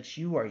knowledge that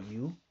you are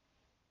you?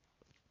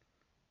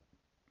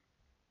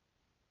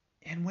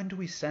 And when do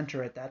we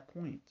center at that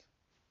point?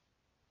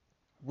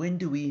 When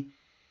do we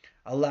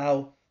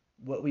allow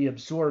what we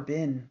absorb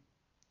in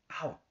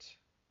out?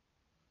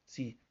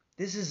 See,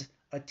 this is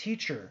a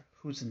teacher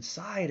who's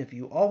inside of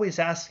you, always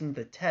asking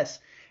the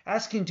test,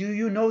 asking, do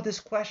you know this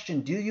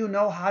question? Do you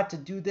know how to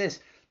do this?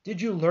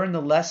 Did you learn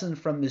the lesson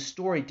from this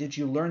story? Did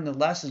you learn the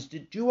lessons?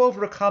 Did you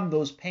overcome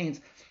those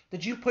pains?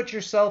 Did you put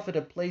yourself at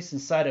a place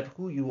inside of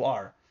who you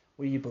are,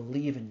 where you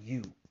believe in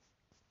you?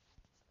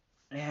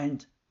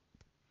 And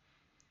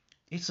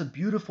it's a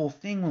beautiful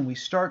thing when we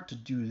start to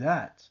do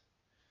that.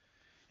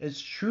 It's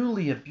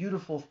truly a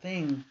beautiful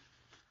thing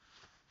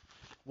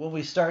when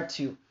we start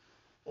to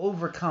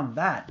overcome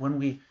that, when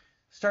we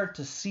start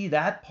to see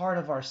that part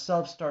of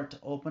ourselves start to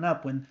open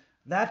up, when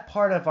that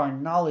part of our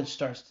knowledge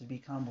starts to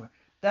become, where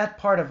that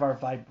part of our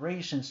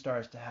vibration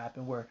starts to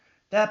happen, where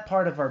that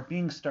part of our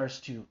being starts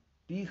to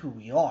be who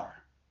we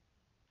are.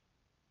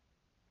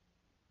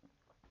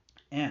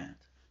 And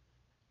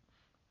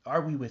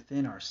are we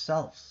within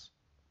ourselves,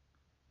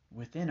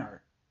 within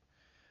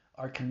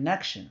our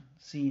connection?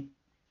 See,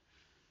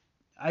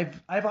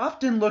 I've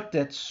often looked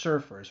at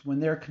surfers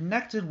when they're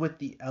connected with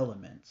the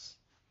elements.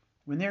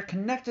 When they're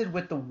connected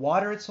with the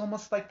water, it's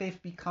almost like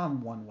they've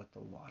become one with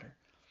the water.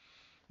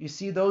 You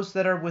see those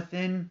that are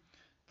within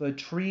the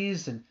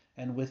trees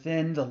and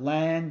within the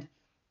land,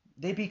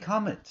 they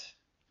become it.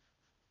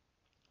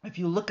 If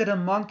you look at a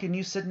monk and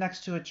you sit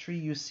next to a tree,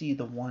 you see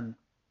the one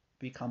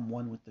become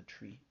one with the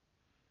tree.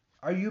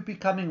 Are you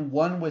becoming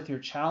one with your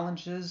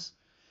challenges?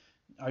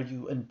 Are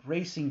you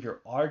embracing your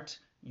art,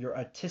 your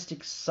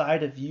artistic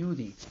side of you,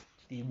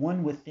 the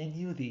one within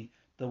you,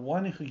 the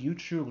one who you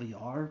truly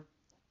are?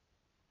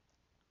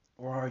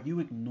 Or are you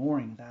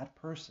ignoring that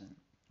person?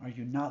 Are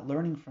you not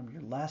learning from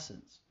your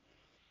lessons?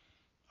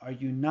 Are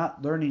you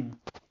not learning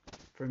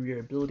from your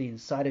ability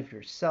inside of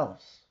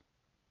yourselves?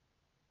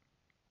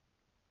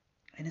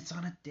 And it's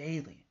on a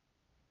daily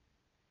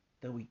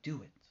that we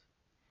do it.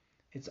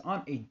 It's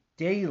on a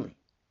daily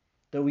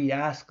that we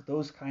ask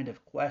those kind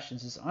of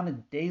questions. It's on a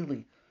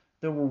daily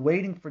that we're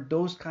waiting for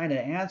those kind of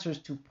answers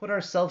to put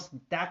ourselves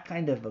in that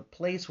kind of a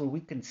place where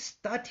we can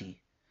study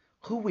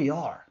who we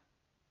are.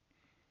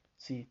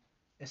 See,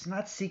 it's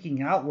not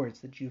seeking outwards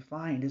that you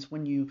find. It's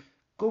when you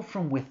go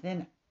from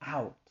within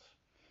out.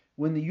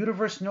 When the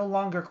universe no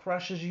longer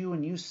crushes you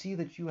and you see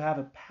that you have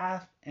a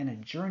path and a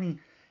journey,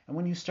 and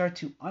when you start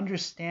to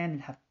understand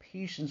and have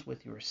patience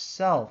with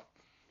yourself,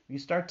 you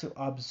start to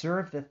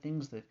observe the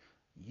things that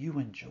you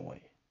enjoy.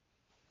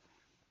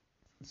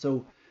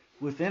 So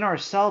within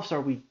ourselves,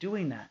 are we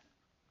doing that?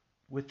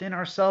 Within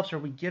ourselves, are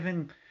we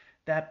giving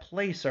that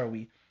place? Are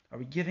we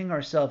giving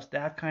ourselves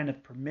that kind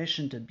of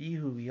permission to be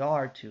who we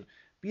are, to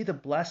be the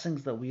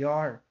blessings that we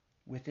are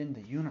within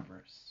the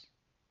universe?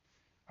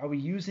 Are we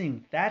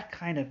using that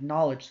kind of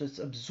knowledge that's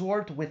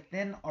absorbed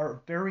within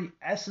our very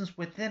essence,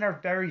 within our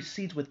very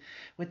seeds,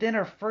 within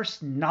our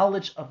first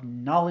knowledge of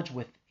knowledge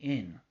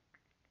within?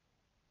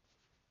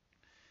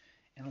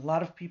 And a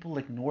lot of people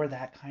ignore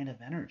that kind of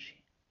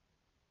energy.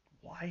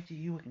 Why do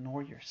you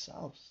ignore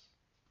yourselves?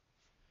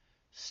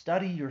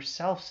 Study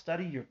yourself,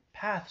 study your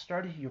path,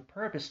 study your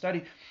purpose,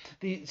 study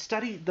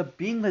the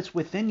being that's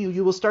within you.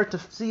 You will start to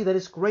see that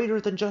it's greater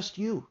than just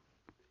you.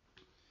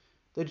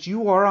 That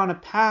you are on a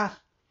path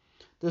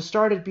that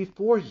started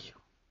before you.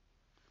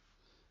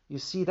 You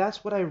see,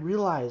 that's what I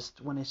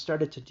realized when I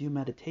started to do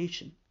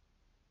meditation.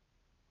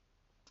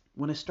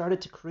 When I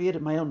started to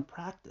create my own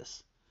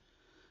practice.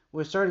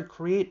 When I started to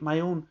create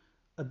my own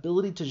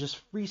ability to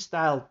just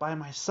freestyle by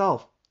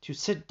myself, to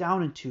sit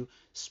down and to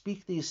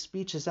speak these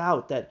speeches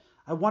out, that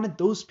I wanted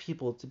those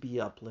people to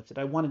be uplifted.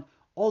 I wanted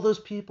all those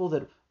people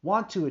that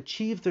want to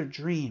achieve their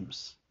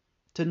dreams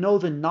to know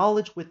the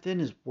knowledge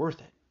within is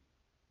worth it.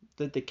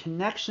 That the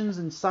connections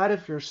inside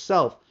of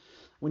yourself,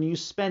 when you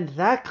spend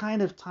that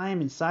kind of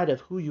time inside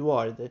of who you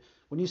are, that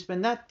when you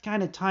spend that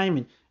kind of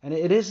time and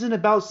it isn't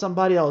about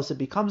somebody else, it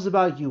becomes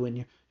about you,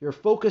 and your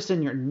focus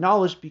and your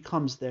knowledge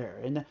becomes there.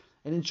 And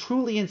then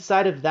truly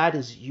inside of that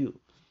is you.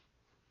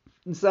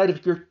 Inside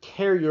of your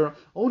care, your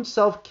own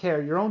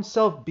self-care, your own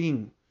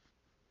self-being.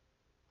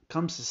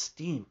 comes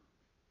esteem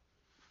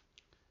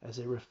as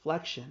a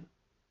reflection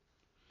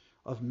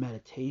of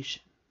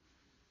meditation.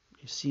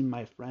 You see,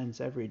 my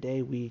friends, every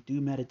day we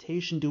do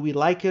meditation. Do we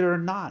like it or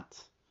not?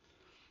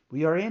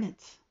 We are in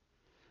it.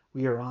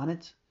 We are on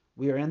it.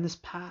 We are in this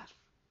path.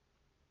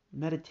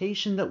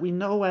 Meditation that we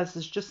know as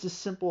is just as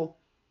simple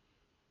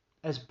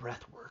as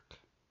breath work.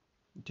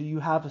 Do you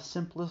have a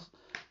simplest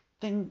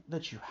thing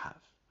that you have?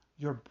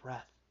 Your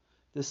breath.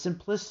 The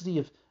simplicity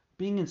of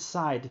being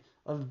inside,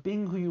 of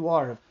being who you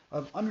are,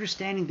 of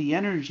understanding the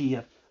energy,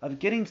 of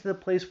getting to the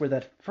place where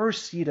that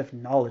first seed of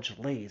knowledge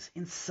lays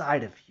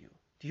inside of you.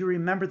 Do you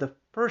remember the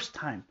first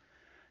time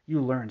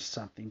you learned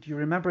something? Do you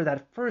remember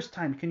that first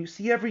time? Can you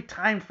see every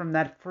time from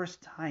that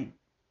first time?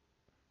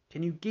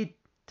 Can you get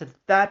to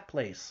that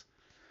place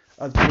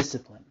of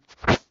discipline?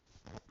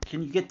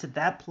 Can you get to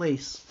that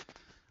place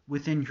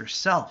within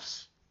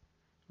yourselves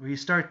where you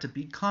start to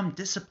become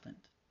disciplined?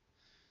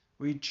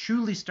 Where you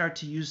truly start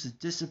to use the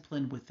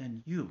discipline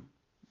within you?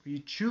 Where you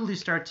truly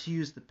start to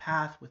use the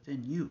path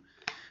within you?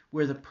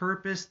 Where the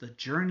purpose, the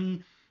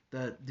journey,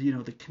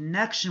 the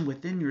connection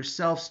within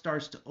yourself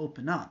starts to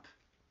open up.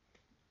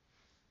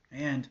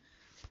 And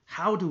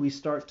how do we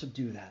start to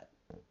do that?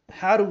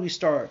 How do we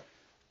start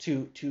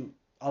to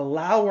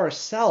allow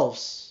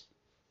ourselves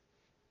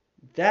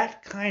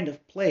that kind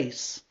of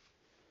place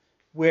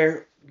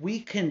where we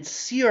can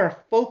see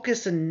our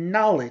focus and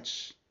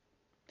knowledge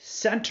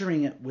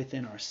centering it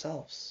within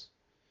ourselves?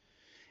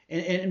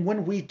 And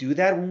when we do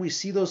that, when we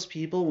see those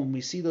people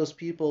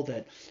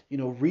that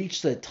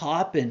reach the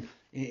top in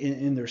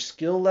their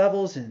skill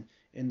levels and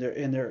in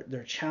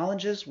their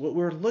challenges, what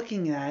we're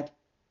looking at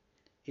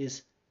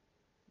is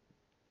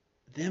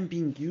them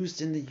being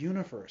used in the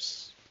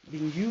universe,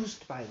 being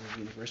used by the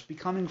universe,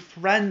 becoming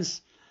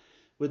friends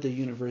with the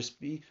universe,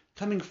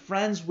 becoming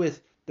friends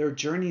with their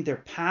journey, their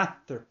path,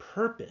 their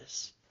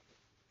purpose.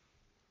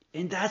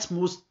 And that's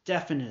most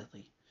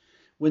definitely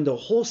when the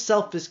whole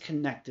self is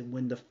connected,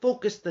 when the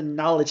focus, the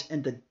knowledge,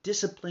 and the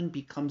discipline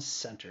becomes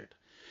centered.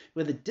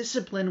 When the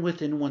discipline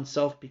within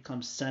oneself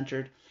becomes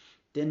centered,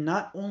 then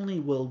not only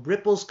will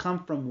ripples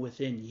come from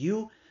within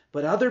you,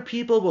 but other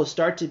people will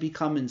start to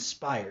become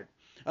inspired.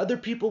 Other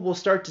people will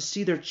start to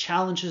see their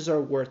challenges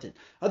are worth it.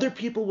 Other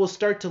people will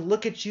start to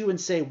look at you and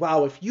say,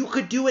 wow, if you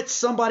could do it,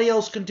 somebody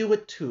else can do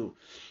it too.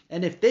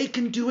 And if they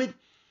can do it,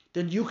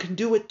 then you can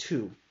do it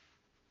too.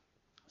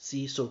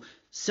 See, so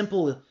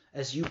simple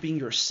as you being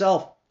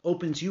yourself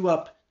opens you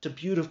up to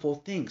beautiful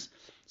things.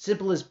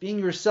 Simple as being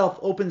yourself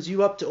opens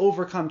you up to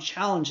overcome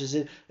challenges.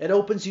 It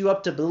opens you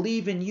up to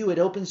believe in you. It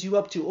opens you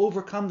up to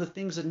overcome the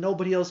things that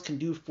nobody else can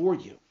do for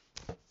you.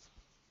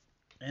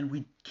 And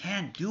we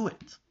can do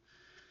it.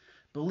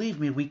 Believe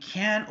me, we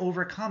can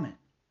overcome it.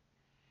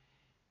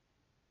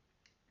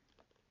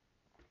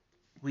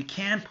 We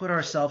can put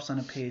ourselves on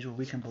a page where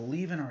we can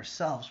believe in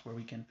ourselves, where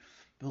we can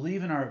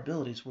believe in our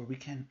abilities, where we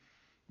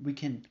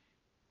can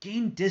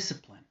gain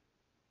discipline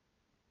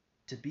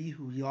to be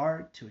who we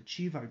are, to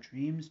achieve our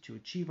dreams, to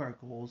achieve our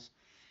goals,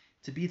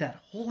 to be that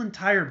whole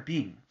entire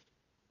being.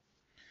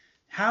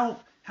 How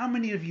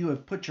many of you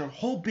have put your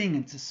whole being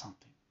into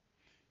something?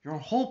 Your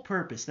whole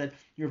purpose, that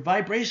your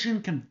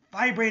vibration can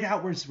vibrate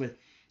outwards with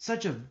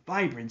such a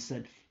vibrance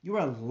that you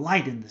are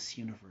light in this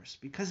universe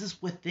because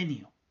it's within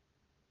you.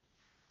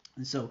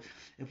 And so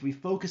if we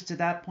focus to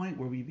that point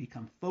where we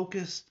become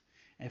focused,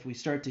 if we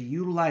start to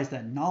utilize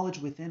that knowledge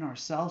within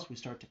ourselves, we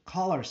start to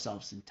call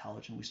ourselves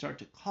intelligent, we start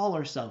to call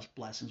ourselves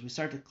blessings, we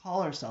start to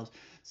call ourselves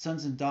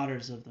sons and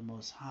daughters of the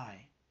Most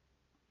High,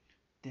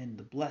 then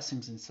the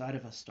blessings inside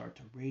of us start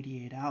to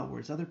radiate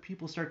outwards. Other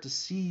people start to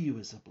see you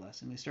as a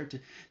blessing. They start to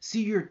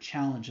see your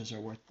challenges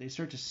are worth it. They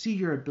start to see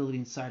your ability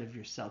inside of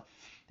yourself.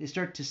 They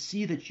start to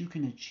see that you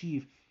can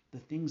achieve the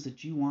things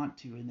that you want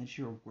to and that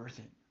you're worth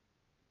it.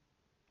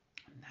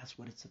 And that's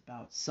what it's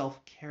about.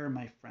 Self-care,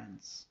 my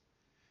friends.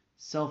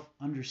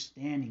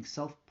 Self-understanding,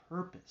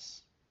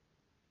 self-purpose.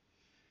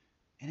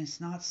 And it's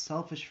not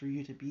selfish for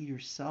you to be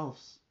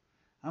yourselves.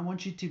 I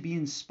want you to be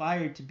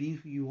inspired to be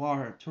who you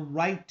are, to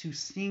write, to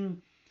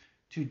sing,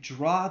 to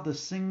draw the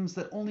things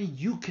that only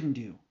you can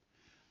do.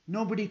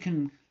 Nobody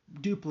can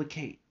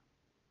duplicate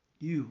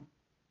you.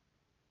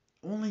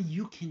 Only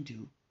you can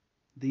do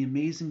the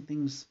amazing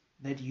things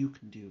that you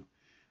can do.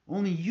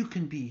 Only you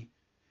can be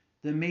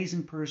the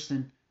amazing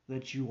person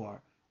that you are.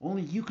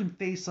 Only you can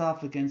face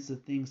off against the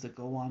things that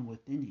go on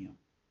within you.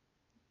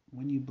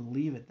 When you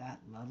believe at that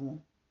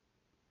level,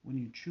 when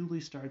you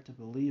truly start to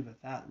believe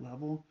at that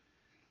level,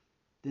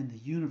 then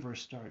the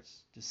universe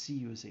starts to see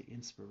you as an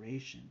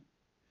inspiration.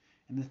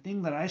 And the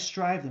thing that I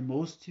strive the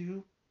most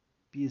to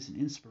be as an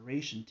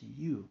inspiration to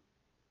you,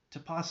 to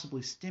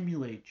possibly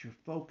stimulate your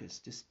focus,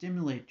 to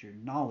stimulate your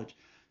knowledge,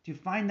 to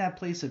find that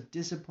place of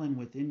discipline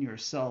within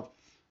yourself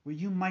where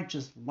you might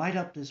just light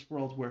up this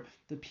world, where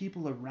the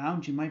people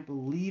around you might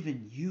believe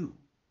in you,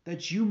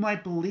 that you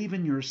might believe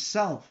in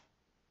yourself,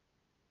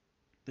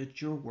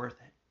 that you're worth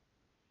it.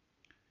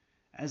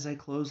 As I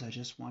close, I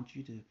just want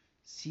you to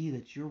see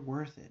that you're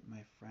worth it,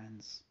 my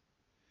friends.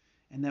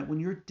 And that when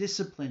you're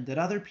disciplined, that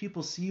other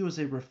people see you as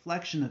a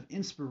reflection of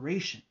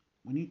inspiration.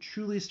 When you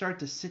truly start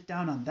to sit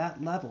down on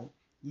that level,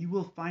 you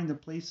will find a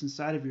place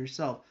inside of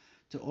yourself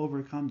to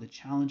overcome the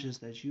challenges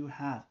that you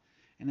have.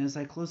 And as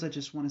I close, I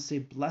just want to say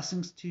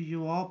blessings to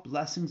you all.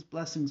 Blessings,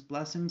 blessings,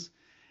 blessings.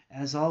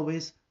 As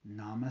always,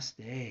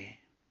 namaste.